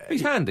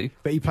he's handy.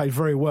 But he played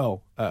very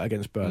well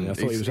against Burnley. I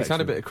thought he was He's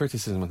had a bit of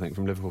criticism, I think,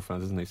 from Liverpool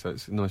fans, hasn't he? So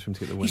it's nice for him to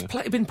get the winner.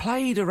 He's been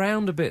played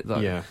around a bit,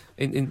 though,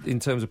 in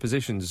terms of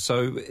positions.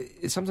 So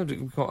sometimes it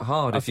can be quite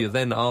hard if you're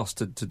then asked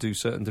to do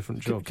certain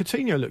different jobs.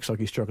 Coutinho looks like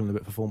he's struggling a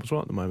bit for form as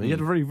well at the moment. He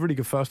had a really, really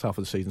good first half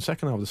of the season.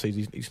 Second half of the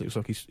season, he looks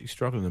like he's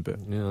struggling a bit.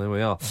 Yeah, there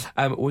we are.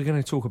 We're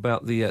going to talk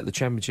about the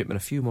Championship and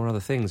a few more other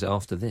things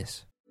after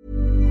this.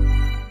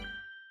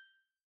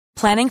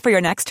 Planning for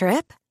your next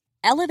trip?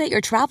 Elevate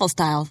your travel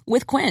style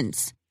with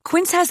Quince.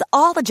 Quince has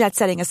all the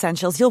jet-setting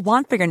essentials you'll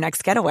want for your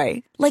next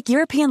getaway, like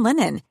European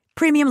linen,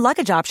 premium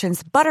luggage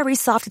options, buttery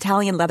soft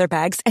Italian leather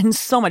bags, and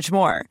so much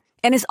more.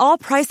 And is all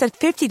priced at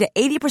 50 to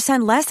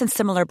 80% less than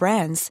similar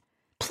brands.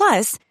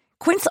 Plus,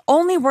 Quince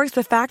only works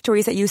with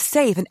factories that use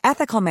safe and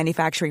ethical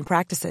manufacturing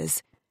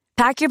practices.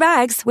 Pack your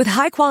bags with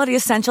high-quality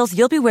essentials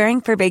you'll be wearing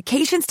for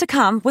vacations to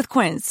come with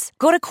Quince.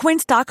 Go to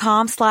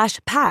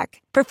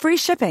quince.com/pack for free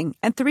shipping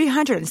and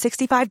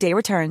 365-day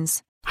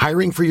returns.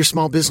 Hiring for your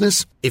small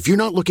business? If you're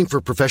not looking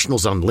for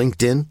professionals on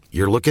LinkedIn,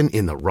 you're looking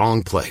in the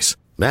wrong place.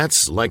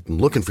 That's like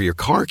looking for your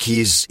car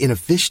keys in a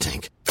fish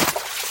tank.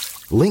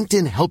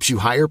 LinkedIn helps you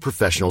hire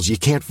professionals you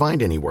can't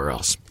find anywhere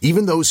else,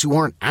 even those who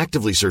aren't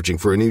actively searching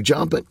for a new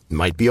job but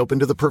might be open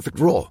to the perfect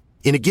role.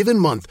 In a given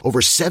month, over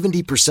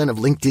 70% of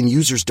LinkedIn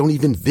users don't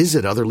even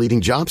visit other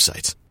leading job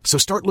sites. So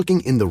start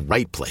looking in the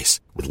right place.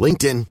 With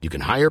LinkedIn, you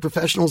can hire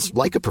professionals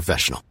like a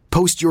professional.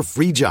 Post your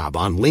free job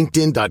on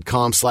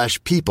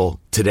linkedin.com/people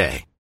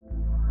today.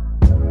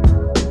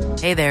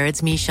 Hey there,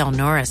 it's Michelle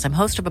Norris. I'm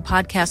host of a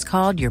podcast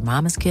called Your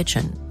Mama's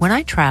Kitchen. When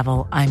I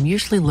travel, I'm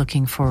usually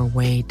looking for a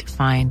way to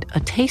find a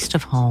taste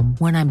of home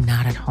when I'm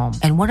not at home.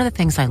 And one of the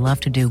things I love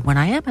to do when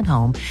I am at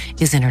home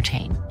is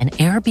entertain. And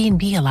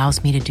Airbnb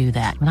allows me to do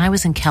that. When I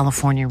was in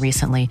California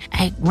recently,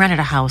 I rented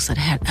a house that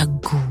had a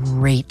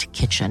great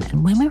kitchen.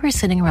 And when we were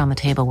sitting around the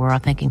table, we were all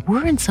thinking,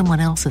 we're in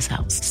someone else's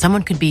house.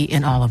 Someone could be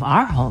in all of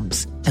our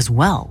homes as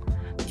well.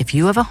 If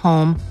you have a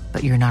home,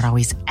 but you're not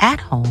always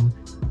at home,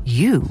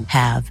 you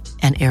have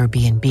an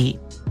Airbnb.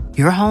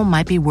 Your home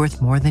might be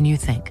worth more than you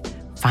think.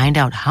 Find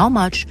out how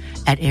much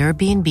at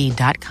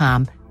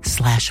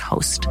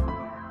airbnb.com/host.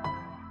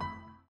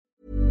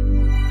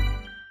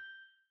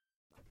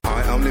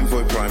 Hi, I'm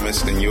Linvoy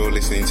Primus, and you're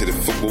listening to the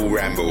Football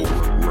Ramble.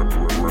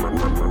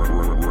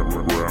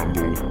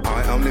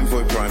 Hi, I'm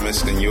Linvoy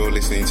Primus, and you're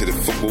listening to the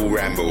Football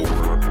Ramble.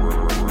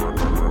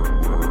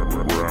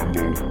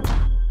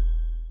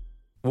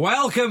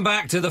 Welcome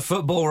back to the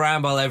Football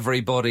Ramble,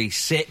 everybody.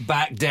 Sit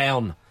back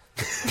down.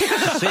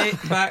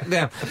 Sit back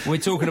down. We're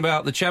talking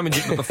about the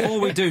Championship, but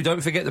before we do,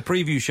 don't forget the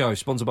preview show,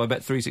 sponsored by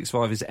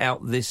Bet365, is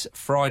out this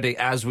Friday.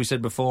 As we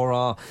said before,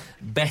 our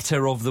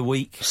better of the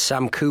week,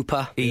 Sam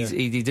Cooper.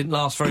 He didn't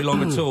last very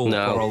long at all,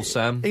 No. poor old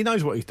Sam. He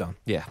knows what he's done.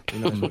 Yeah. He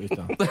knows what he's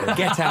done.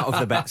 Get out of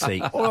the bet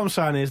seat. All I'm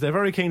saying is they're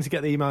very keen to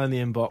get the email in the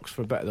inbox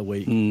for a bet of the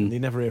week. And you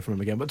never hear from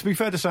him again. But to be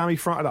fair to Sam, he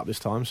fronted up this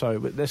time, so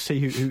let's see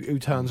who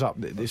turns up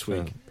this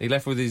week. He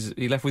left with his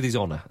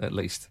honour, at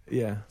least.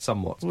 Yeah.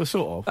 Somewhat. Well,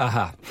 sort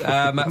of.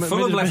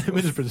 Fulham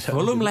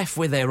left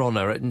with their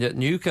honour at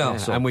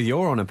Newcastle. Yeah, and with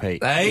your honour,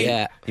 Pete. Hey?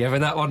 Yeah. You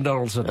having that one,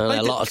 Donaldson?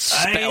 A lot of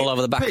spit all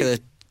over the back of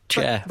the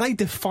chair. They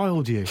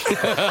defiled you.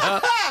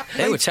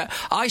 They spent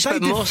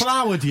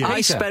deflowered you.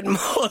 I spent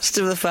most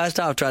of the first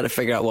half trying to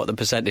figure out what the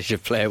percentage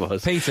of play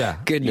was. Peter.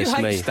 Goodness you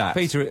hate me. stats.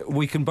 Peter,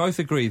 we can both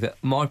agree that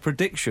my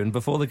prediction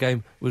before the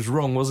game was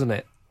wrong, wasn't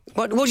it?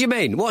 What do you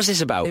mean? What's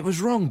this about? It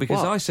was wrong because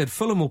What? I said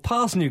Fulham will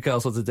pass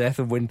Newcastle to death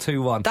and win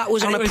 2-1. That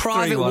was on And a it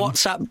private 3-1.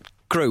 WhatsApp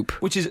group.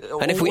 Which is,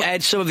 and if we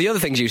aired some of the other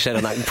things you said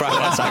on that private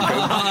WhatsApp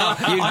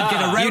group, I'd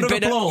get a round of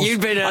applause. You'd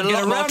been a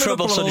lot more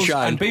trouble,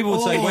 sunshine. And people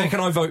would say, where can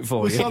I vote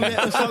for you?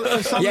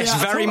 Yes,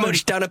 very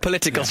much down a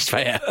political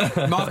sphere.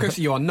 Marcus,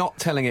 you are not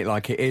telling it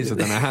like it is. I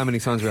don't know how many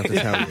times we have to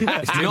tell you.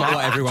 It's not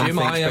what everyone Jim,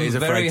 thinks, I but is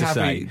am afraid very to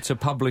happy say. to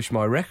publish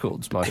my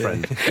records, my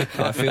friend.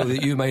 I feel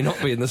that you may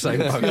not be in the same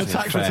boat. Your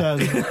tax return.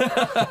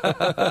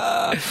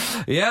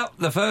 Yeah,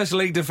 the first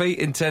league defeat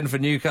in 10 for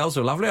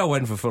Newcastle. Lovely. I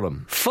went for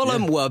Fulham.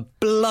 Fulham were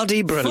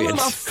bloody brilliant. Fulham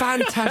are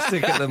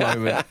fantastic at the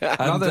moment.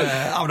 And,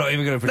 I'm not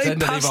even going to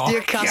pretend passed anymore.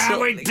 Newcastle.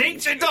 Yeah, we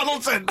teach you,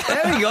 Donaldson.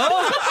 There we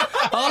go.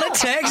 All it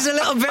takes is a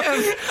little bit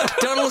of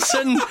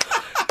Donaldson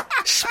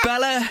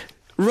Speller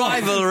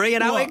rivalry,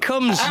 and out it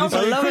comes. I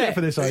love it.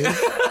 For this, are you?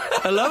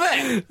 I love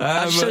it.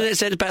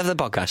 It's better for the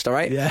podcast, all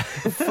right? Yeah.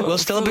 We'll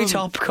still be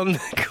top come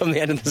the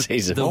end of the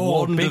season. The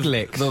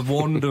the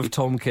wand of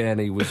Tom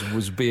Kearney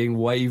was being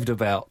waved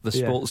about the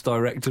Sports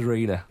Direct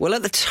Arena. Well,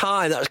 at the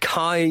time, that was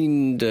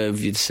kind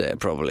of, you'd say,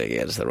 probably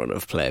against the run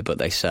of play, but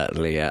they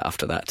certainly,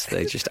 after that,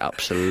 they just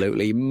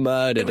absolutely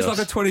murdered us. It was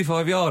like a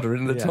 25-yarder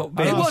in the top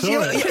bin. It was,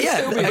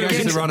 yeah.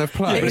 Against the run of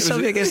play. It was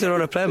something against the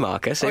run of play,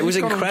 Marcus. It was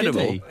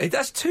incredible.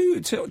 That's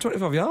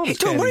 25 yards. Hey,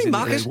 don't worry,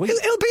 Marcus. He'll be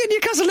in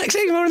Newcastle next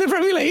season. We're in the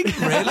Premier League.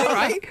 Really? All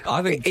right.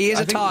 I think he is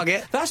a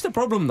target. That's the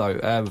problem,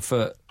 though,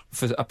 for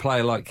a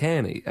player like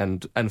Kearney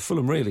and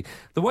Fulham. Really,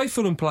 the way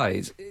Fulham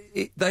plays,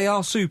 they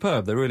are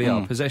superb. They really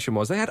are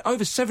possession-wise. They had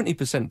over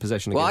 70%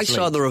 possession. Well, I against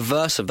saw Leeds. the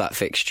reverse of that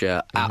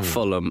fixture at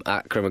Fulham,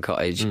 at Crimmer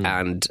Cottage,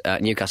 and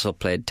Newcastle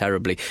played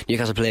terribly.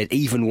 Newcastle played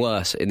even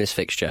worse in this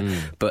fixture,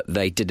 but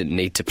they didn't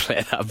need to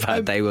play that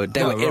bad. They were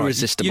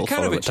irresistible for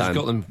them at the time.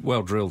 Got them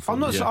well drilled. I'm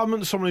not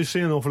someone who's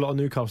seen an awful lot of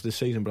Newcastle this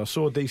season, but I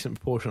saw a decent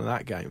proportion of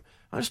that game.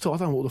 I just thought, I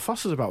don't know what the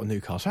fuss is about with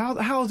Newcastle.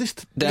 How is this?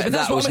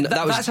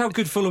 That's how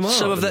good Fulham are.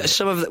 Some of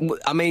the.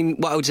 I mean,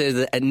 what I would say is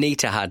that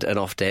Anita had an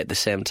off day at the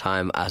same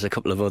time as a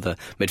couple of other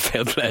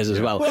midfield players as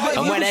well.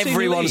 And when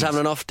everyone's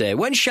having an off day,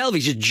 when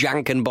Shelby's just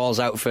janking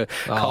balls out for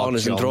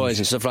corners and throws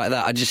and stuff like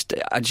that, I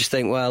just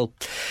think, well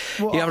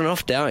you're having an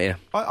off day, aren't you?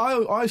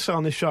 I say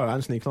on this show,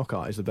 Anthony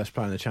Knockaert is the best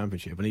player in the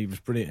Championship, and he was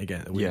brilliant again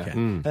at the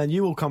weekend. And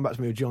you all come back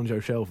to me with John Joe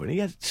Shelby, and he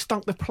had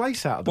stunk the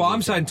place out of the weekend.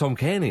 I'm saying Tom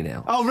Kearney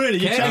now. Oh, really?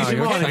 You changed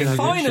your mind?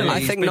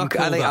 Finally.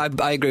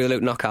 I agree with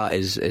Luke. Knockaert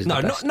is the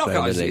best.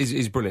 Knockaert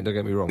is brilliant. Don't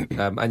get me wrong,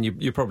 and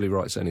you're probably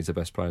right saying he's the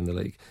best player in the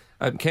league.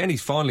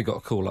 Kearney's finally got a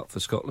call up for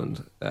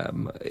Scotland.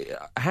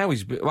 How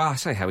he's been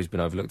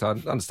overlooked. I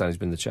understand he's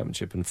been in the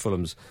Championship, and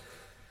Fulham's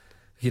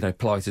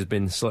plight has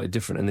been slightly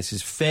different, and this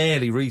is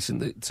fairly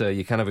recent that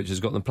Jukanovic has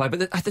got them play.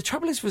 But the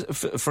trouble is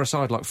for a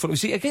side like Fulham, you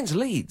see, against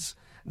Leeds,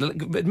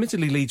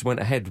 admittedly Leeds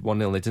went ahead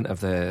 1-0. They didn't have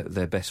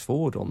their best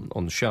forward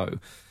on the show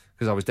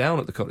because I was down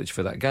at the Cottage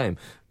for that game,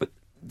 but.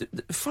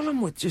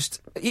 Fulham were just...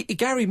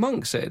 Gary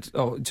Monk said,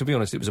 to be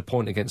honest, it was a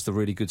point against a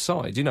really good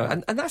side,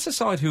 and that's a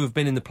side who have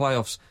been in the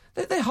playoffs.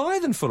 They're higher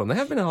than Fulham. They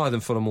have been higher than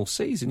Fulham all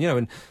season,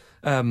 and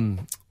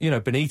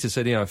Benitez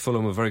said,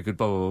 Fulham were very good,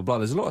 blah, blah, blah, blah.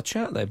 There's a lot of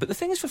chat there. But the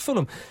thing is for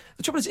Fulham,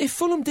 the trouble is, if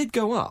Fulham did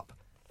go up,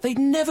 they'd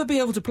never be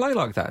able to play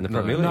like that in the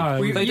Premier League.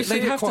 No,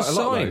 they'd have to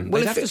sign.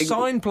 They'd have to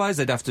sign players.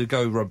 They'd have to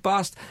go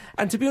robust.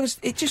 And to be honest,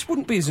 it just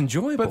wouldn't be as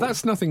enjoyable. But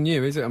that's nothing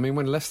new, is it? I mean,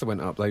 when Leicester went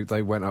up,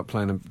 they went up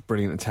playing a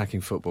brilliant attacking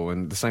football,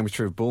 and the same was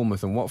true of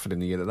Bournemouth and Watford in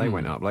the year that they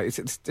went up. Like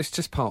it's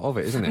just part of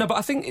it, isn't it? No, but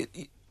I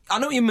think I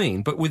know what you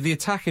mean. But with the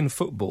attacking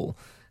football,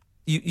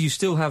 you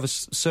still have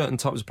certain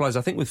types of players.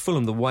 I think with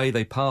Fulham, the way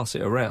they pass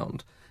it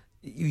around.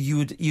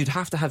 You'd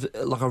have to have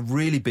like a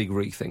really big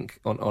rethink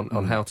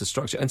on how to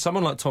structure. And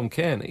someone like Tom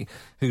Kearney,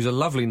 who's a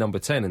lovely number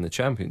 10 in the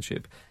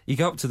Championship, you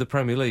go up to the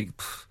Premier League,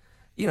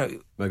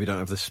 maybe don't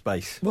have the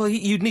space. Well,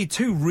 you'd need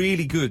two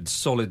really good,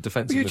 solid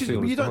defensive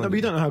midfielders. You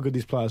don't know how good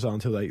these players are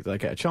until they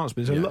get a chance.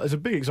 But there's a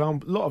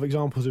lot of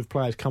examples of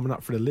players coming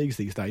up for the leagues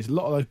these days. A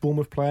lot of those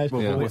Bournemouth players.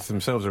 Bournemouth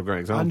themselves are a great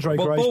example. Andre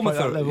Gray's played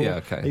that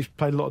level. He's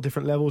played a lot of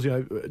different levels.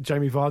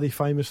 Jamie Vardy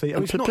famously.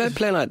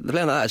 Playing like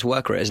that is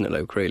work rate, isn't it,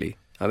 Luke? Really.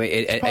 I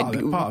mean,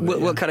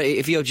 what kind of?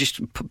 If you're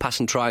just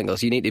passing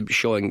triangles, you need to be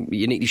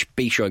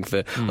showing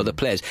for other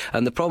players.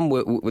 And the problem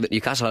with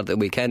Newcastle at the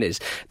weekend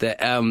is that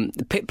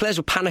players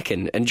were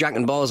panicking and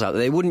jacking balls out that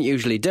they wouldn't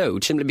usually do,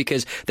 simply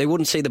because they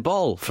wouldn't see the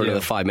ball for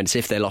another 5 minutes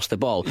if they lost the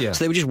ball. Yeah.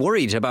 So they were just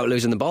worried about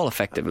losing the ball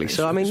effectively.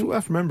 So I mean, it's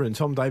worth remembering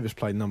Tom Davis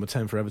played number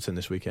 10 for Everton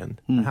this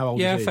weekend. How old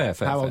is he? Fair.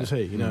 How old is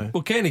he?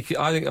 Well, Kearney,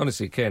 I think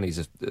honestly, Kearney's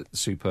a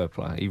superb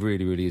player. He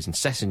really, really is, and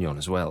Sessegnon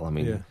as well. I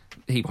mean,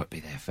 he won't be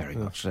there very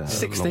much.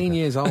 16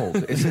 years old.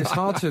 It's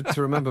hard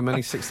to remember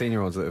many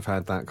 16-year-olds that have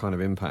had that kind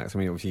of impact. I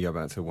mean, obviously you go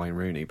back to Wayne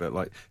Rooney, but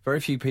like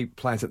very few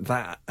players at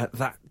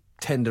that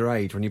tender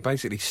age, when you're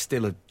basically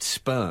still a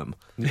sperm,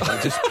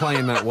 just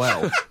playing that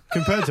well.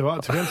 compared to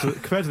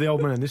the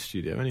old man in this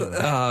studio, anyway.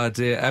 Oh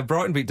dear.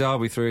 Brighton beat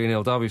Derby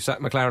 3-0. Derby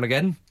sacked McLaren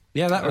again.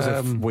 Yeah, that was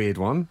a weird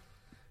one.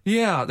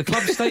 Yeah, the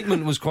club's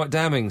statement was quite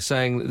damning,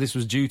 saying that this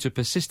was due to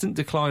persistent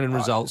decline in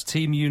results,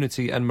 team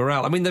unity and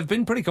morale. I mean, they've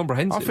been pretty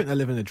comprehensive. I think they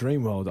live in a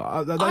dream world.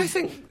 I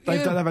think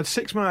they've had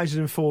 6 managers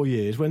in 4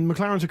 years. When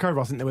McLaren took over,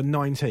 I think they were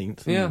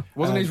 19th. Yeah.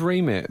 Wasn't his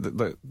remit,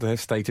 their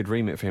stated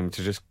remit for him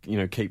to just,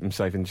 keep them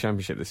safe in the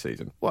Championship this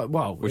season?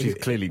 Well, which he's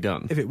clearly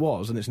done. If it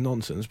was, then it's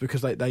nonsense,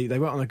 because they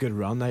went on a good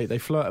run. They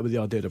flirted with the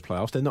idea of the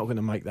playoffs. They're not going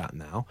to make that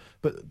now.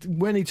 But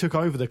when he took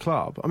over the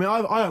club, I mean,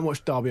 I don't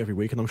watch Derby every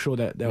week, and I'm sure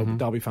there are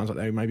Derby fans out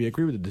there who maybe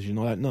agree with the decision.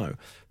 I don't know.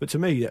 But to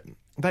me,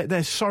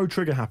 they're so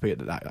trigger happy at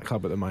that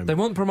club at the moment. They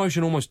want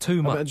promotion almost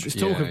too much. There's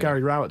talk of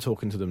Gary Rowett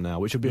talking to them now,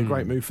 which would be a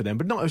great move for them.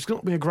 But it's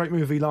not be a great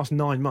move if he lasts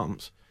 9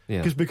 months.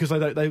 Yeah. Because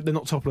they're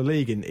not top of the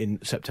league in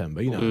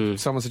September,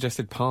 Someone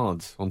suggested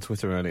Pards on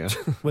Twitter earlier.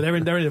 Well, they're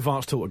in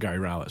advanced talk with Gary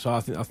Rowett, so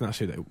I think that's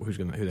who they're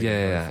going to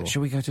go for.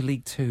 Shall we go to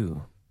League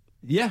Two?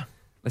 Yeah.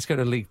 Let's go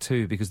to League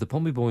Two, because the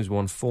Pompey Boys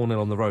won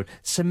 4-0 on the road,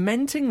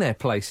 cementing their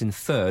place in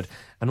third,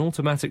 an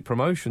automatic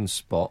promotion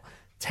spot.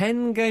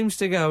 10 games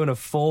to go and a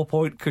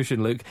 4-point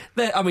cushion, Luke.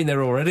 They're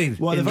already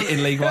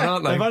in League One,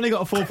 aren't they? They've only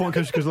got a 4-point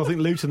cushion because I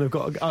think Luton have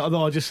got...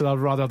 Although I just said I'd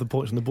rather have the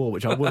points on the board,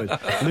 which I would.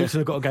 Luton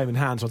have got a game in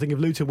hand, so I think if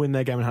Luton win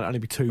their game in hand, it'll only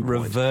be 2 points.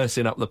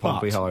 Reversing up the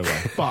Pompey highway.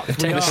 But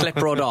take the slip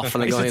rod off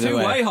and they're going It's a either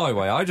way. two-way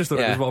highway. I just thought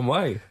it was one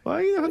way. Well,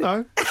 you never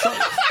know.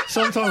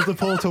 Sometimes the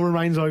portal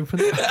remains open.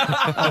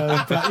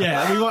 But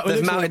yeah,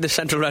 they've mounted the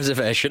central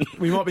reservation.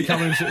 We might be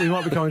coming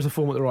to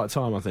form at the right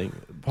time, I think,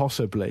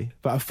 possibly.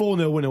 But a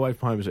 4-0 win away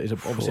from home is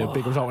obviously a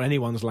big result in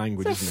anyone's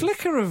language. There's a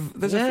flicker of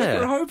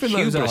hope in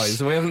those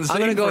eyes. We haven't seen. I'm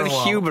going to go with for a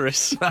while.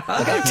 hubris. Look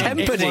how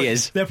tempered he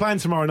is. They're playing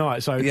tomorrow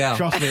night, so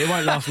trust me, it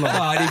won't last long.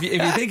 Right, if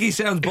you think he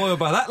sounds boiled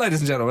by that, ladies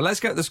and gentlemen, let's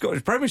get the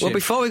Scottish Premiership. Well,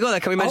 before we go there,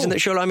 can we mention that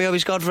Sean Amiobi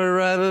scored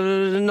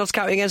for Notts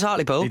County against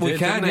Hartlepool? We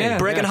can, yeah.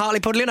 Breaking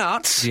Hartlepool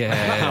Hearts.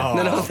 Yeah. In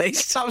the North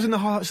East. That was in the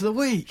highlights of the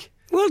week.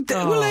 Well,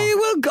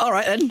 all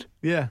right then.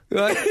 Yeah.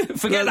 Right.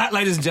 Forget that,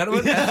 ladies and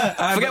gentlemen.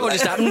 Forget what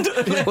just happened.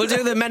 We'll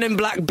do the Men in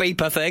Black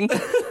beeper thing.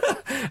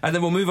 And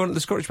then we'll move on to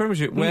the Scottish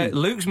Premiership, where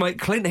Luke's mate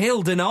Clint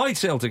Hill denied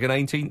Celtic an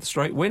 18th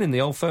straight win in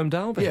the Old Firm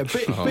derby. Yeah,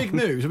 big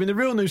news. I mean, the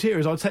real news here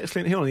is I text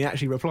Clint Hill and he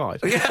actually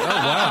replied. Yeah. Oh,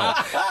 wow.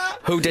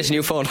 Who dis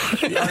new phone?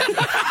 Who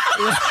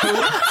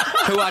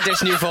are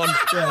dis new phone?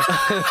 Yeah.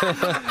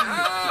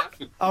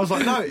 I was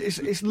like, no,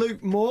 it's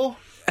Luke Moore.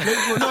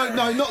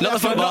 No, not the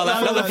footballer.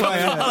 Not the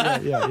footballer.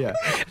 Yeah.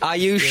 Are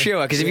you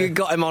sure? Because if you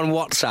got him on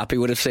WhatsApp, he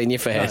would have seen your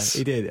face. Yeah,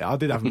 he did. I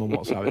did have him on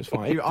WhatsApp. It's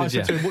fine. I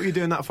said to him, "What are you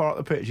doing that far up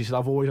the pitch?" He said,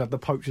 "I've always had the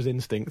poacher's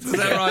instinct." Is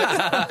that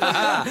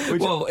right?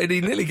 Well, and he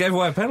nearly gave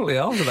away a penalty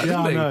after that,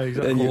 didn't he? I know,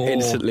 exactly. And you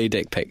instantly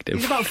dick-picked him.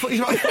 He's about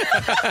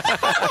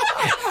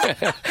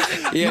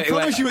Yeah, you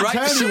promised you would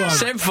tell me one.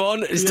 Same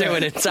phone, it's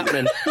doing it, it's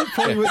happening. You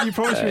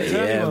promised me to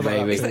tell me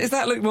one. Baby. Is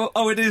that Luke Moore?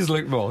 Oh, it is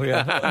Luke Moore,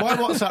 yeah. My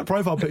WhatsApp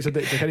profile pic's a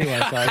dick pic anyway,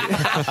 so...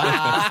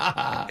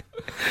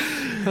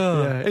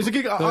 Yeah, it's a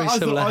good.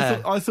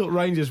 I thought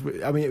Rangers.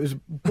 I mean, it was a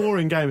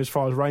boring game as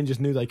far as Rangers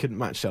knew they couldn't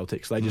match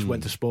Celtic, so they just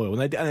went to spoil,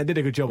 and they did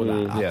a good job of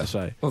that. I have to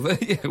say. Well,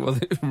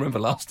 remember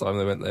last time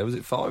they went there? Was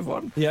it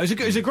 5-1? Yeah, it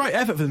was a great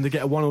effort for them to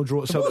get a 1-1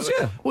 draw at Celtic.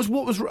 What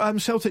was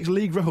Celtic's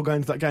league record going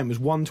into that game was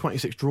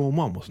 126 draw and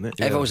 1, wasn't it?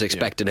 Everyone was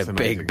expecting a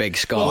big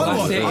score.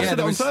 I said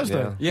it on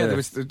Thursday. Yeah, there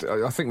was.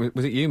 I think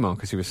was it you,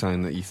 Marcus, who was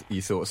saying that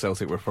you thought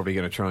Celtic were probably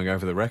going to try and go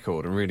over the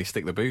record and really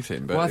stick the boot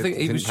in, but I think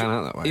it didn't pan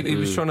out that way. He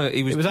was trying to.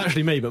 It was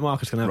actually me, but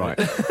Marcus can have right.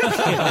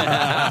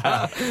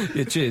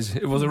 Yeah, cheers.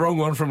 It was the wrong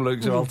one from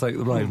Luke, so I'll take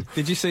the blame.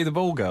 Did you see the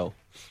ball girl?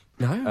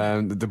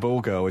 No. The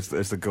ball girl, as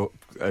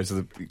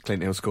the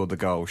Clint Hill scored the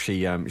goal,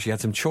 she had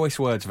some choice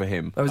words for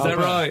him. Oh, is that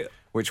right?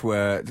 Which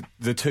were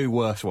the two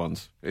worst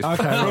ones.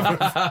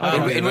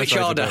 Okay. In which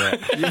order?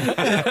 In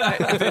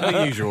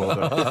the usual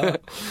order.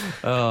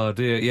 Oh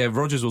dear. Yeah,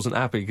 Rodgers wasn't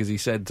happy because he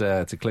said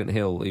to Clint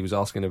Hill, he was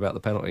asking about the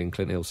penalty, and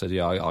Clint Hill said,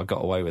 "Yeah, I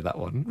got away with that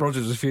one."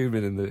 Rodgers was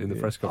fuming in the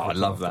press conference. I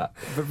love that.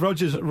 But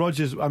Rodgers,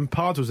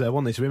 Pards was there,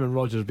 wasn't he? So him and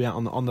Rodgers would be out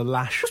on the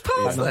lash. Was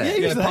Pards there?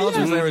 Yeah, Pards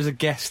was there as a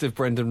guest of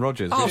Brendan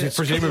Rodgers. Oh,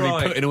 presumably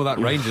putting all that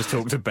Rangers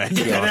talk to bed.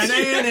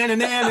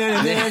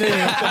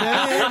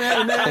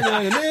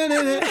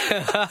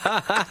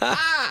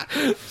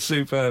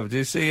 Superb. Do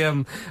you see? How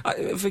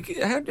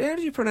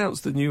do you pronounce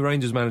the new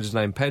Rangers manager's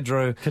name?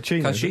 Pedro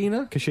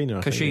Cachina.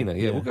 Cachina.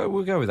 Yeah,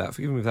 we'll go with that.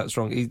 Forgive me if that's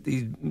wrong.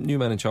 He's new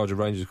man in charge of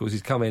Rangers. Of course,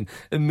 he's come in,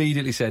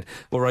 immediately said,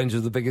 "Well,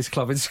 Rangers are the biggest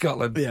club in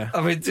Scotland." Yeah,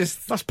 I mean,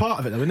 just that's part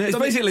of it, though, isn't it? It's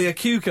basically a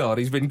cue card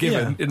he's been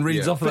given and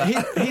reads off that.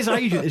 His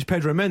agent is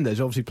Pedro Mendes.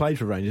 Obviously, played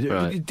for Rangers.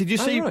 Right. Did you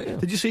see?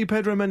 Did you see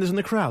Pedro Mendes in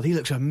the crowd? He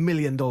looks $1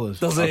 million. Does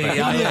he?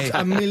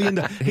 $1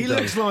 million. He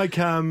looks like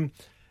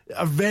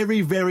a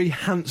very, very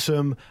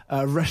handsome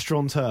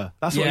restaurateur.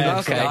 That's what he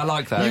looks like. I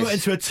like that. You went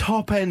into a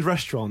top-end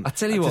restaurant. I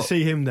tell you what, to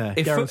see him there.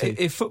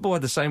 If football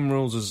had the same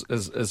rules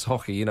as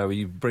hockey, you know,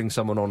 you bring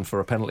someone on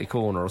for a penalty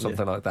corner or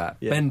something like that.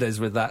 Yeah.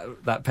 Mendes with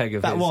that peg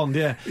of that his. wand,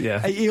 yeah.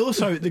 He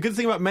also, the good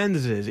thing about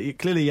Mendes is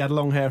clearly he had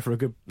long hair for a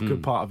good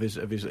part of his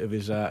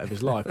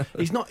life.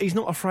 He's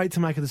not afraid to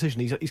make a decision.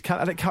 He's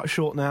had it cut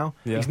short now.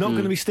 Yeah. He's not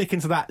going to be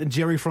sticking to that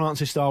Jerry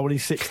Francis style when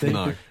he's 60.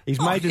 No.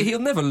 He'll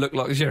never look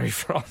like Jerry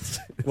Francis.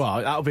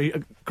 Well, that'll be be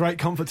a great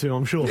comfort to him,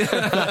 I'm sure.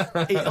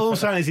 All I'm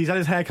saying is he's had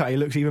his haircut, he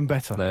looks even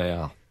better.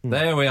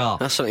 There we are.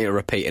 That's something to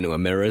repeat into a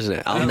mirror, isn't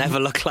it? I'll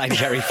never look like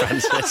Jerry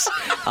Francis.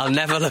 I'll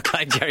never look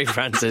like Jerry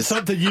Francis.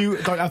 Something you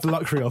don't have the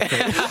luxury of.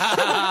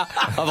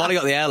 I've only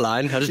got the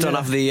airline. I just don't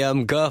have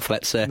the girth,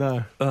 let's say.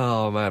 No.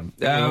 Oh, man.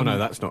 No,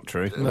 that's not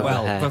true.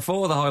 Well,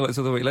 before the highlights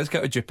of the week, let's go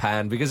to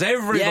Japan, because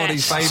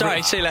everybody's favourite...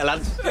 Sorry, see you later,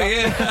 lads.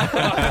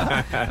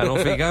 And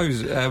off he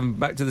goes,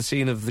 back to the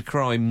scene of the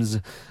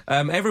crimes.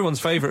 Everyone's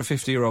favourite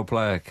 50-year-old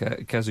player,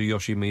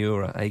 Kazuyoshi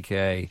Miura,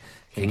 a.k.a.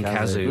 King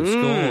Kazu,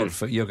 scored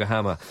for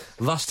Yokohama,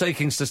 thus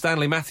taking Sir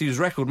Stanley Matthews'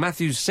 record.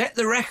 Matthews set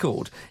the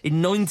record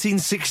in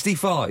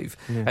 1965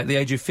 at the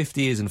age of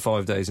 50 years and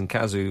 5 days, and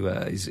Kazu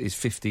is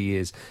 50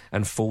 years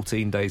and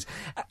 14 days.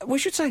 We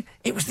should say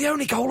it was the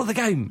only goal of the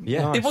game.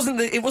 Yeah, It wasn't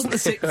the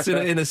sixth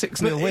in a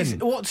 6-0 win.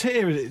 What's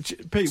here? Is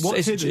it, Pete?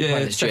 What's It's here?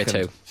 It's Tier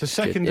 2. It's a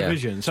second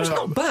division. So it's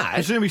not bad.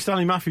 Presumably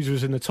Stanley Matthews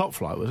was in the top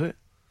flight, was it?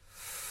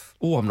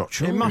 Oh, I'm not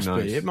sure. It must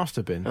be. It must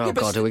have been. Oh,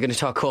 God, are we going to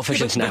talk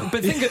coefficients now?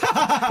 But think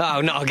oh,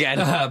 not again.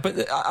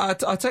 but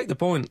I take the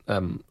point.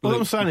 What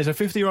I'm saying is a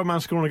 50-year-old man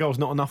scoring a goal is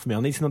not enough for me.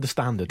 I need to know the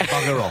standard.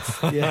 Bugger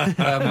off. Yeah.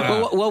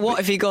 Well, what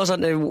if he goes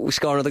on to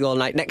score another goal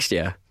like next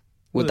year?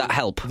 Would that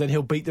help? Then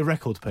he'll beat the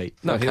record, Pete.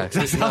 No, Okay.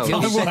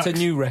 he'll set a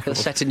new record. He'll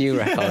set a new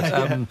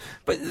record.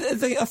 But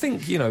I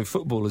think,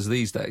 footballers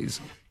these days,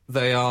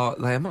 they are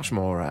much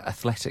more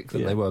athletic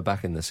than they were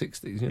back in the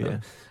 60s. You know,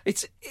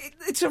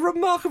 it's a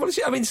remarkable.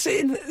 I mean,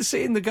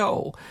 seeing the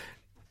goal.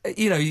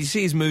 You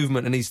see his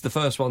movement, and he's the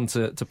first one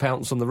to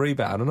pounce on the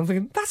rebound, and I'm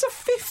thinking, that's a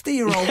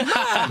 50-year-old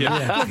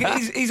man. Look,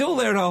 he's all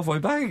there and halfway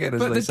back again.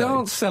 But the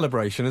dance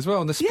celebration as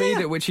well, and the speed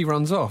at which he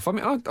runs off. I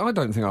mean, I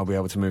don't think I'll be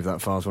able to move that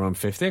fast when I'm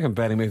 50. I can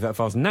barely move that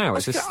fast now.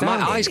 It's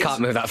astounding. My eyes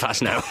can't move that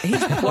fast now.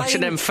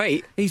 Watching them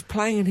feet. He's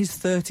playing in his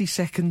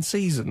 32nd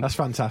season. That's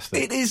fantastic.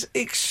 It is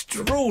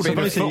extraordinary.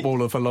 Been a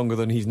footballer for longer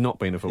than he's not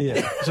been a footballer.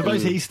 Yeah. So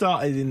basically, he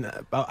started in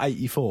about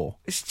 84,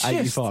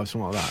 85,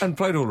 something like that, and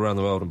played all around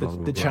the world. And blah, blah,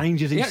 blah. The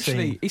changes he's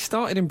seen. He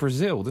started in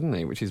Brazil, didn't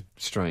he? Which is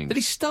strange. Did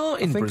he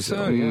start in I think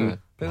Brazil? so, yeah.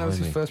 That was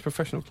his first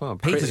professional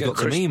club. Peter's got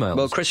some emails.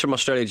 Well, Chris from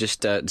Australia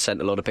just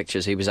sent a load of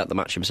pictures. He was at the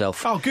match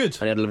himself. Oh, good.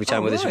 And he had a lovely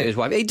time with his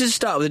wife. He does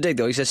start with a dig,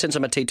 though. He says, since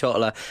I'm a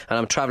teetotaler and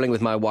I'm travelling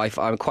with my wife,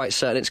 I'm quite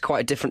certain it's quite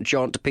a different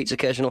jaunt to Pete's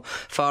occasional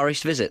Far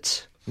East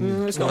visits.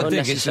 It's not a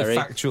dig, it's a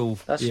factual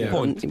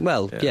point.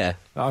 Well, yeah.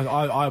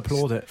 I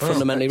applaud it.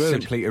 Fundamentally rude.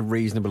 Simply a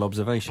reasonable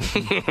observation.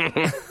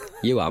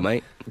 You are,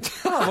 mate.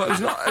 Well, it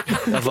was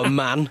not of a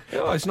man.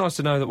 It's nice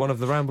to know that one of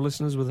the Ramble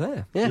listeners were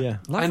there. Yeah.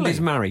 And he's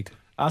married.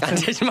 And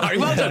he's married.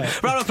 Well done.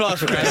 Round of applause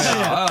for Chris.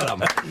 Well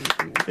done.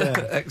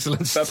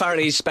 Excellent. But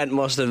apparently he spent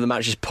most of the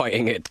match just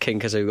pointing at King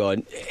Kazu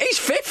going, he's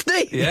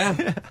 50!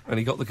 Yeah. And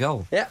he got the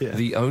goal. Yeah.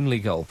 The only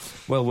goal.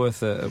 Well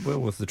worth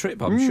the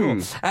trip, I'm sure.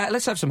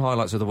 Let's have some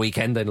highlights of the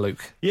weekend then,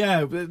 Luke.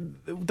 Yeah,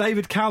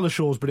 David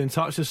Cowlishaw's been in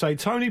touch to say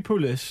Tony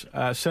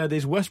Pulis said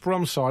his West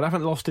Brom side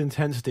haven't lost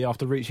intensity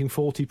after reaching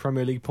 40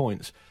 Premier League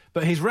points.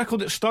 But his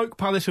record at Stoke,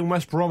 Palace and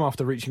West Brom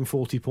after reaching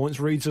 40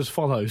 points reads as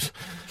follows.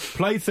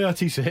 Played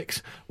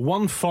 36,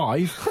 won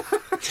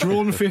 5,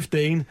 drawn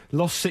 15,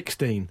 lost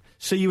 16.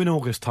 See you in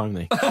August,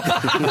 Tony. I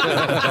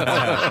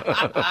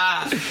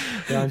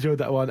enjoyed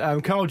that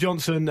one. Carl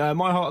Johnson,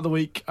 my heart of the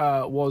week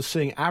was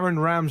seeing Aaron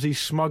Ramsey's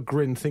smug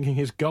grin, thinking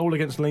his goal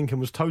against Lincoln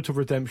was total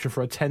redemption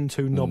for a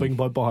 10-2 nobbing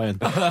by Bayern.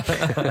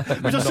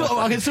 Which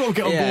I can sort of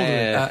get on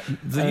board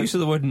with. The use of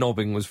the word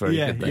nobbing was very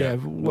good there.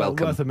 Yeah,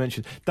 worth a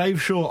mention.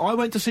 Dave Shaw, I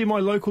went to see my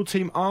local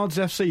team Ards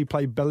FC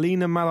play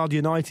Ballina Mallard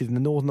United in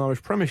the Northern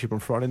Irish Premiership on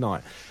Friday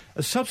night.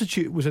 A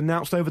substitute was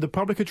announced over the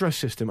public address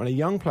system, and a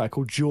young player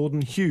called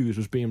Jordan Hughes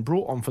was being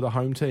brought on for the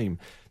home team.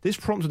 This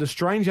prompted a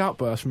strange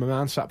outburst from a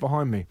man sat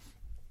behind me.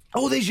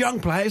 All these young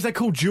players, they're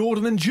called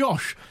Jordan and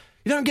Josh.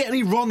 You don't get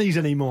any Ronnies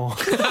anymore.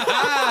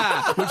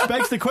 Which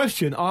begs the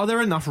question, are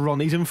there enough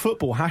Ronnies in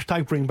football?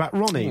 Hashtag bring back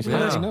Ronnies.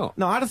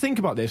 No, I had to think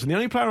about this, and the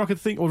only player I could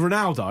think, or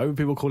Ronaldo,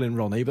 people call him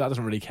Ronnie, but that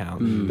doesn't really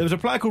count. There was a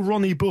player called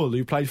Ronnie Bull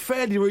who played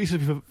fairly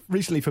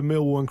recently for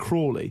Millwall and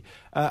Crawley.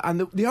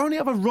 And the only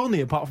other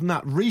Ronnie apart from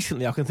that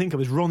recently I can think of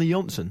is Ronnie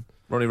Johnson.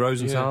 Ronnie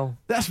Rosenthal.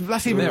 That's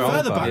even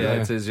further back.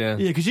 Yeah, it is, yeah.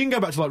 Yeah, because you can go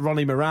back to like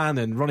Ronnie Moran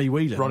and Ronnie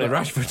Whelan. Ronnie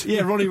Rashford.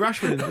 Yeah, Ronnie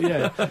Rashford.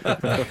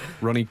 Yeah.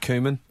 Ronnie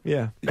Koeman.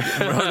 Yeah.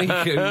 Ronnie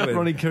Koeman.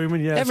 Ronnie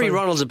Koeman, yeah. Every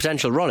Ronald's a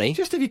potential Ronnie.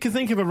 Just if you can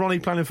think of a Ronnie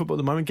playing in football at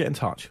the moment, get in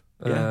touch.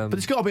 Yeah. But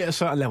it's got to be at a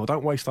certain level.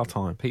 Don't waste our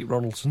time. Pete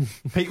Ronaldson.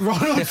 Pete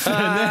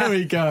Ronaldson. There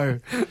we go.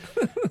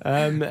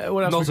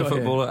 What else not a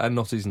footballer and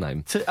not his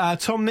name.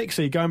 Tom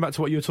Nixie, going back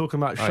to what you were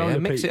talking about.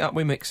 Mix it up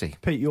with Mixie.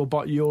 Pete, your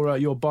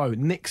bow.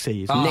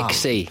 Nixie.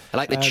 Nixie. I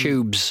like the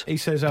tubes. He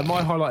says,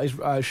 my highlight is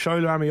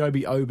Shola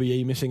Amiobi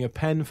OBE missing a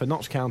pen for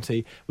Notts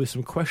County with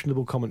some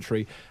questionable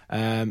commentary.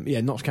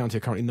 Notts County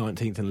are currently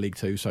 19th in League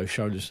 2, so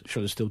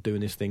Shola's still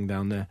doing his thing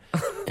down there.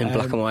 In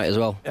black and white as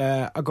well.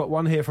 I got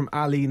one here from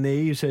Ali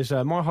Nee, who says,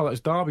 my highlight is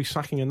Derby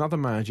sacking another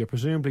manager,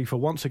 presumably for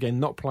once again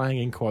not playing,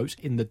 in quotes,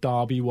 in the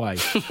Derby way.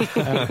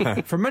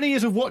 From From many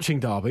years of watching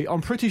Derby, I'm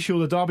pretty sure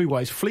the Derby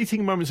way is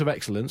fleeting moments of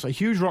excellence, a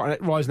huge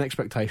rise in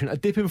expectation, a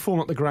dip in form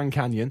like the Grand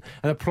Canyon,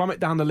 and a plummet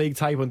down the league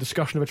table and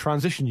discussion of a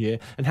transition year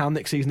and how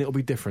next season it'll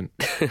be different.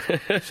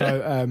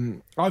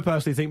 So I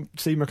personally think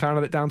Steve McClaren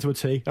had it down to a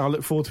T, and I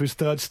look forward to his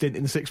third stint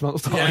in 6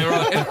 months' time. Yeah,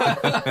 right.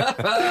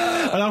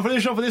 And I'll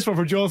finish off with this one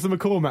from Jonathan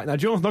McCormack. Now,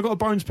 Jonathan, I've got a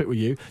bones pick with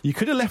you. You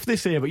could have left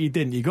this here, but you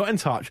didn't. You got in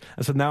touch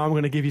and said, now I'm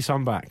going to give you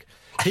some back.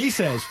 He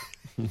says...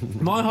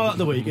 My highlight of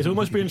the week is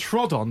almost being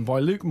trod on by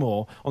Luke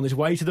Moore on his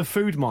way to the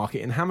food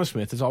market in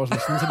Hammersmith as I was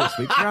listening to this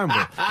week's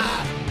Ramble.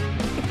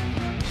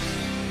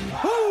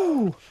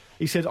 Woo!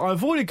 He said, I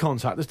avoided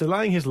contact as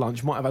delaying his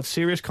lunch might have had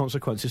serious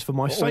consequences for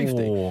my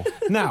safety.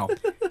 Now,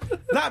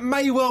 that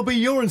may well be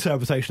your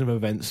interpretation of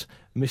events,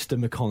 Mr.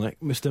 McConaughey,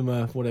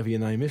 Mr. whatever your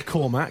name is,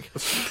 Cormac.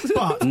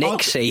 But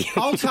Nixie.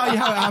 I'll tell you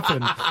how it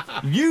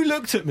happened. You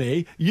looked at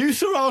me, you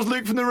saw I was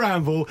Luke from the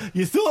Ramble,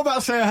 you thought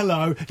about saying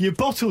hello, you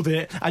bottled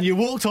it, and you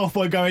walked off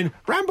by going,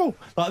 Ramble,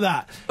 like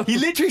that. He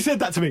literally said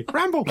that to me,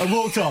 Ramble, and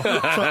walked off.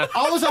 So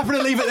I was happy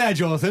to leave it there,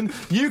 Jonathan.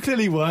 You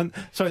clearly weren't.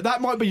 So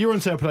that might be your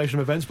interpretation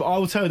of events, but I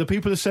will tell you, the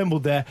people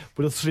assembled there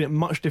would have seen it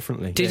much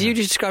differently. Did you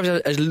just describe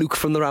it as Luke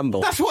from the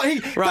Ramble? That's what he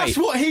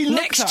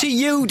looked Next at. to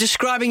you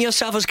describing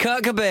yourself as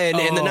Kurt Cobain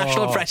in the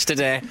national press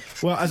today.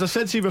 Well, as I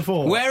said to you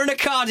before... Wearing a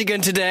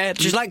cardigan today,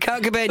 just like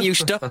Kurt Cobain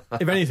used to.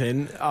 If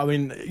anything, I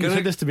mean, you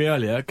said this to me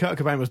earlier, Kurt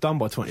Cobain was done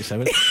by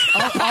 27.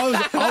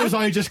 I was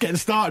only just getting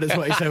started at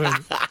 27.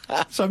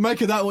 So make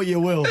of that what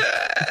you will.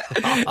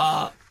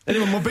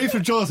 Anyway, my beef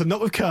with Jonathan,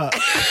 not with Kurt.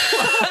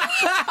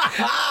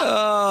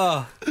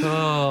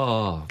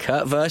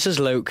 Kurt versus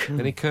Luke.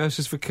 Any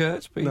curses for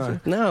Kurt, Peter?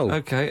 No.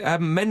 Okay.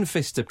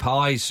 Memphis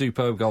Depay,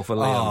 superb goal for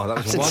Leon. That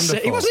was wonderful.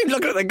 He wasn't even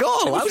looking at the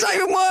goal. How does that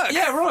even work?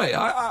 Yeah,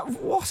 right.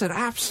 What an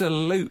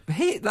absolute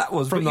hit that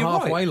was. From the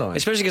halfway line.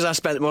 Especially because I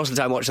spent most of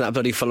the time watching that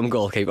bloody Fulham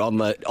goalkeeper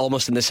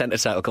almost in the centre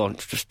circle going,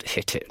 just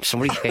hit it.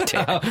 Somebody hit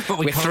it. But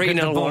we're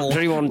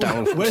 3-1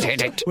 down. Just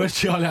hit it. Where's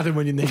Charlie Adam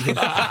when you need him?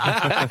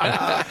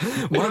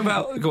 What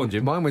about... Go on,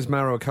 Jim. Mine was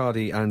Mauro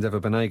Icardi and Ever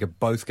Banega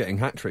both getting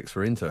hat-tricks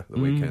for Inter the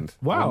weekend.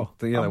 Wow.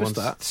 They I won missed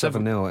that.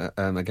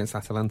 7-0 against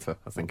Atalanta,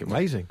 I think it was.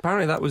 Amazing.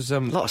 Apparently that was... A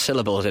lot of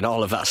syllables in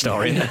all of that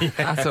story.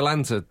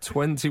 Atalanta,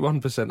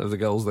 21% of the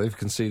goals they've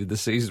conceded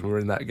this season were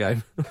in that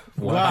game.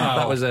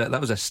 Wow.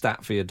 That was a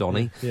stat for you,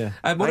 Donny. Yeah.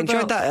 I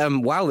enjoyed that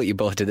wow that you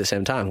both did at the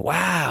same time.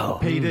 Wow.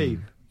 PD.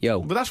 Yo.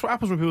 But that's what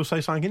happens when people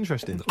say something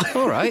interesting.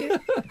 All right.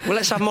 Well,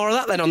 let's have more of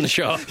that then on the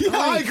show. Yeah,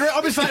 I agree.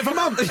 I've been saying it for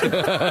months.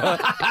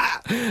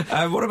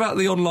 What about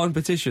the online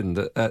petition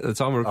that at the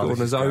time of recording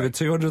has over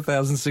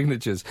 200,000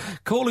 signatures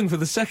calling for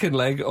the second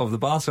leg of the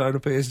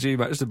Barcelona-PSG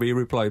match to be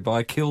replayed by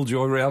a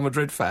killjoy Real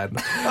Madrid fan?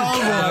 Oh,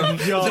 my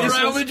God. The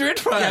Real Madrid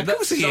fan? Yeah, Of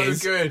course he so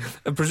is. good.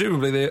 And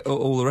presumably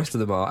all the rest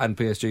of them are, and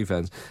PSG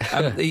fans.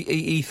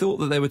 He thought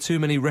that there were too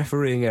many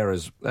refereeing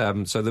errors.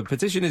 So the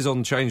petition is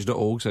on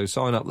change.org, so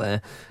sign up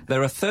there.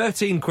 There are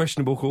 13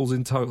 questionable calls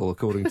in total,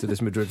 according to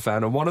this Madrid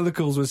fan, and one of the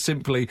calls was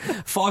simply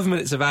 5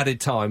 minutes of added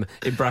time,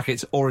 in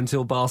brackets, or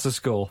until Barca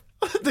score.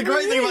 The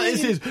great thing about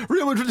this is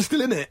Real Madrid is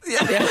still in it.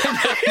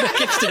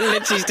 It's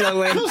still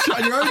win. You're shot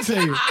on your own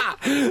team.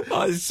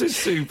 It's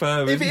just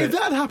superb, If isn't it?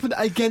 that happened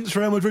against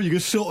Real Madrid, you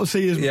could sort of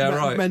see his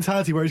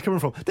mentality where he's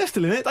coming from. They're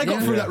still in it. They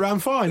got through that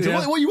round fine. So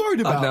what are you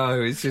worried about?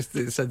 No, it's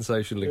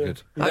sensationally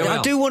good.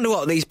 I do wonder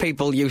what these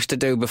people used to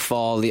do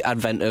before the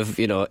advent of,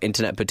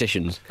 internet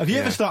petitions. Have you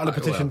ever started a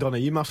petition, Donny?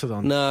 You must have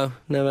done. No,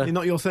 never.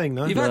 Not your thing,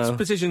 no? You've had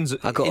petitions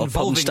I got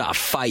involving... to start a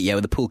fight,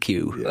 with a pool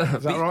cue. Yeah.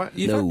 Is that right?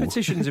 You've had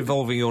petitions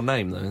involving your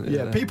name, though.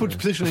 Yeah, people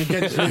petitioning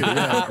against you.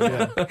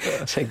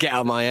 Yeah. So get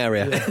out of my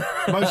area.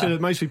 Yeah.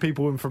 Mostly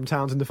people from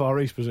towns in the Far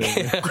East,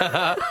 presumably.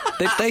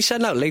 They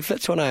send out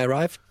leaflets when I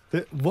arrive.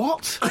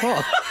 What?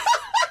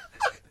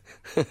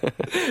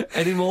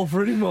 Any more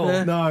for any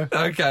more? No.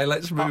 Okay,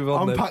 let's move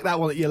on. Unpack that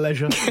one at your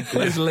leisure.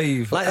 Let's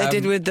leave. Like they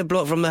did with the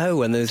bloke from The Who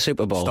when the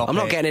Super Bowl. I'm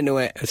not getting into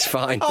it. It's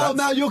fine. Oh,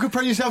 now you're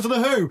comparing yourself to The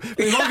Who.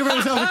 If I compare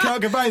myself to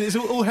Kurt Cobain, it's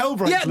all hell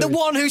breaks Yeah, the loose.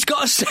 one who's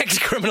got a sex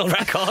criminal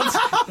record.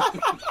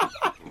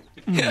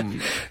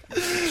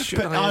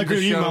 I agree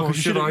with you, Marcus.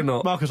 Should I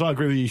not? Marcus, I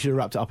agree with you. You should have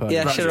wrapped it up earlier.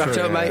 Yeah, should have wrapped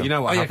it up, mate. You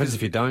know what happens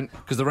if you don't?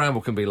 Because the Ramble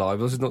can be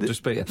libelous, it's not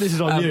just Peter. This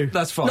is on you.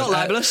 That's fine. Not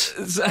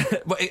libelous.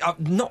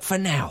 Not for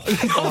now.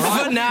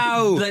 Not for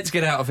now. Let's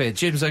get out of here.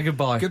 Jim, say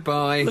goodbye.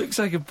 Goodbye. Luke,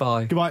 say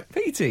goodbye. Goodbye.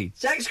 Petey,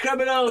 Sex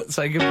criminal.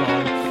 say goodbye.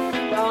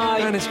 Bye.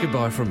 And it's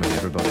goodbye from me,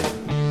 everybody.